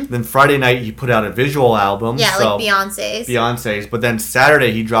 Then Friday night, he put out a visual album. Yeah, so like Beyonce's. But then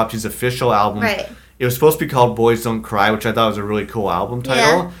Saturday, he dropped his official album. Right. It was supposed to be called Boys Don't Cry, which I thought was a really cool album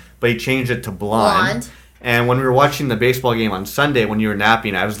title. Yeah. But he changed it to Blonde. And when we were watching the baseball game on Sunday, when you were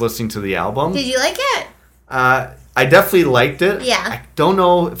napping, I was listening to the album. Did you like it? I definitely liked it. Yeah. I don't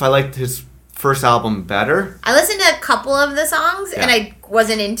know if I liked his first album better. I listened to a couple of the songs and Yeah. I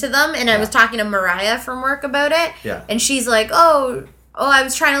wasn't into them. And I was talking to Mariah from work about it. Yeah. And she's like, oh, I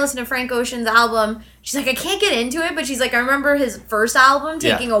was trying to listen to Frank Ocean's album. She's like, I can't get into it. But she's like, I remember his first album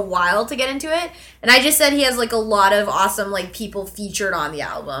taking a while to get into it. And I just said he has like a lot of awesome like people featured on the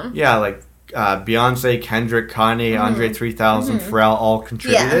album. Yeah, like Beyonce, Kendrick, Kanye, Andre 3000, Pharrell all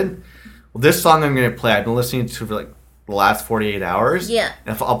contributed. Well, this song I'm going to play, I've been listening to for like the last 48 hours. Yeah.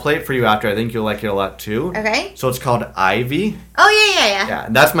 And I'll play it for you after. I think you'll like it a lot too. Okay. So it's called Ivy. Oh, yeah. Yeah,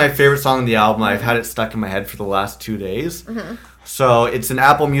 and that's my favorite song on the album. I've had it stuck in my head for the last 2 days. So it's an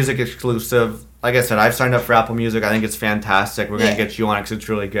Apple Music exclusive. Like I said, I've signed up for Apple Music. I think it's fantastic. We're going to get you on it because it's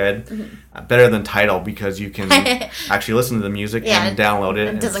really good. Better than Tidal because you can actually listen to the music and download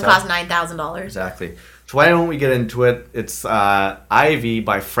it. It doesn't cost $9,000. Exactly. So why don't we get into it? It's Ivy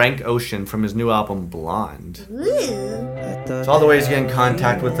by Frank Ocean from his new album Blonde. So all the ways to get in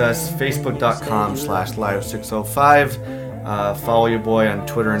contact with us, facebook.com/live605. Follow your boy on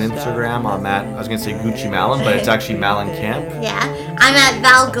Twitter and Instagram. I'm at, I was going to say Gucci Malin, but it's actually Malin Camp. Yeah. I'm at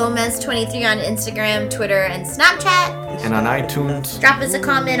Val Gomez23 on Instagram, Twitter, and Snapchat. And on iTunes. Drop us a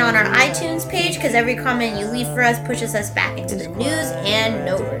comment on our iTunes page because every comment you leave for us pushes us back into the news and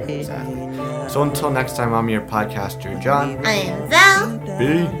noteworthy. So until next time, I'm your podcaster, John. I am Val.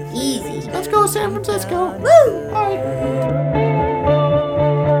 B. Easy. Let's go, San Francisco. Woo!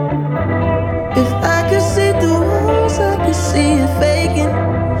 If I could see through walls, I could see it faking.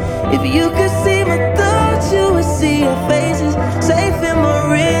 If you could see my thoughts, you would see our faces. Safe in my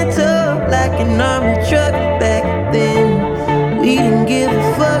rental, like an army truck. Back then, we didn't give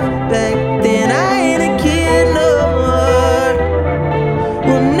a fuck. Back then, I ain't a kid no more.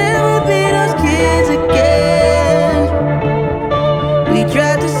 We'll never be those kids again. We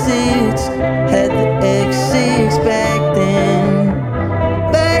tried the six, had the X6 back then.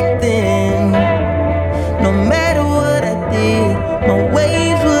 Back then, no matter what I did, my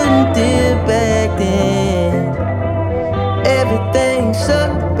waves wouldn't dip back then. Everything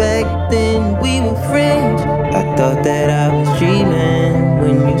sucked back then, we were friends. I thought that I was dreaming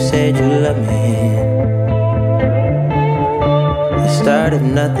when you said you loved me. The start of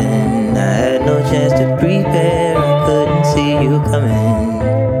nothing, I had no chance to prepare, I couldn't see you coming.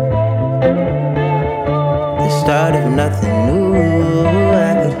 The start of nothing, ooh,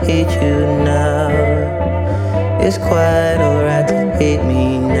 I could hate you now. It's quite alright to hate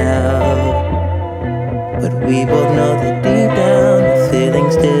me now. But we both know that deep down, the feeling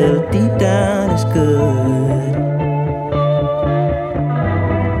still deep down is good.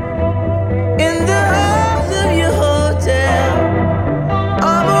 In the halls of your hotel,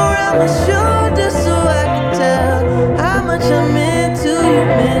 arm around my shoulder so I can tell how much I meant to you,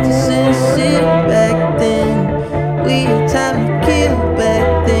 meant to sit back then. We had time to kill back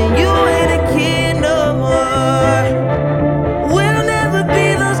then. You ain't a kid no more. We'll never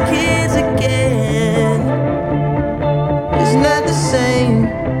be those kids again. It's not the same.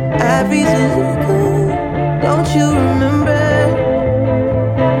 Everything's cool. Don't you remember?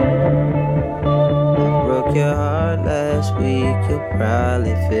 I broke your heart last week. You'll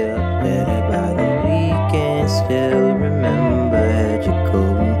probably feel better by the weekend. Still remember, had you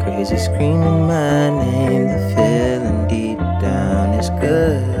going crazy, screaming my name. The feeling deep down is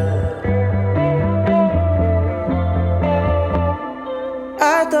good. I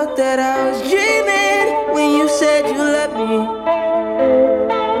thought that I was dreaming when you said you loved me.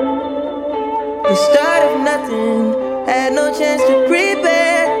 The start of nothing, had no chance to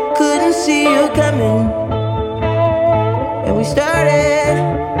prepare, couldn't see you coming. And we started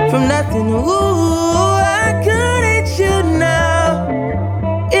from nothing. Ooh, I could hate you now.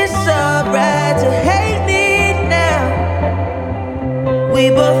 It's alright to hate me now. We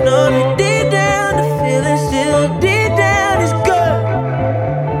both know that deep down, the feeling still deep down is good.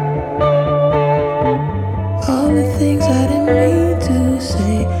 All the things I didn't mean to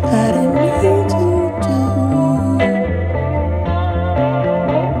say, I didn't mean to do.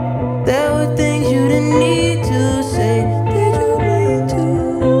 There were things you didn't need to say, did you mean to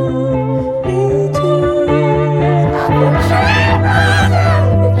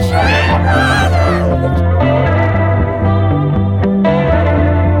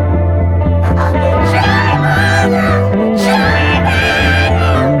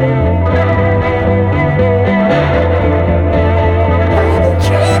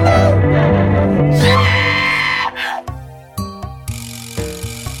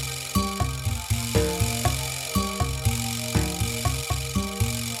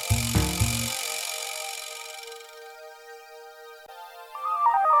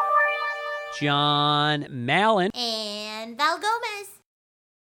John Mallon. And Val Gomez.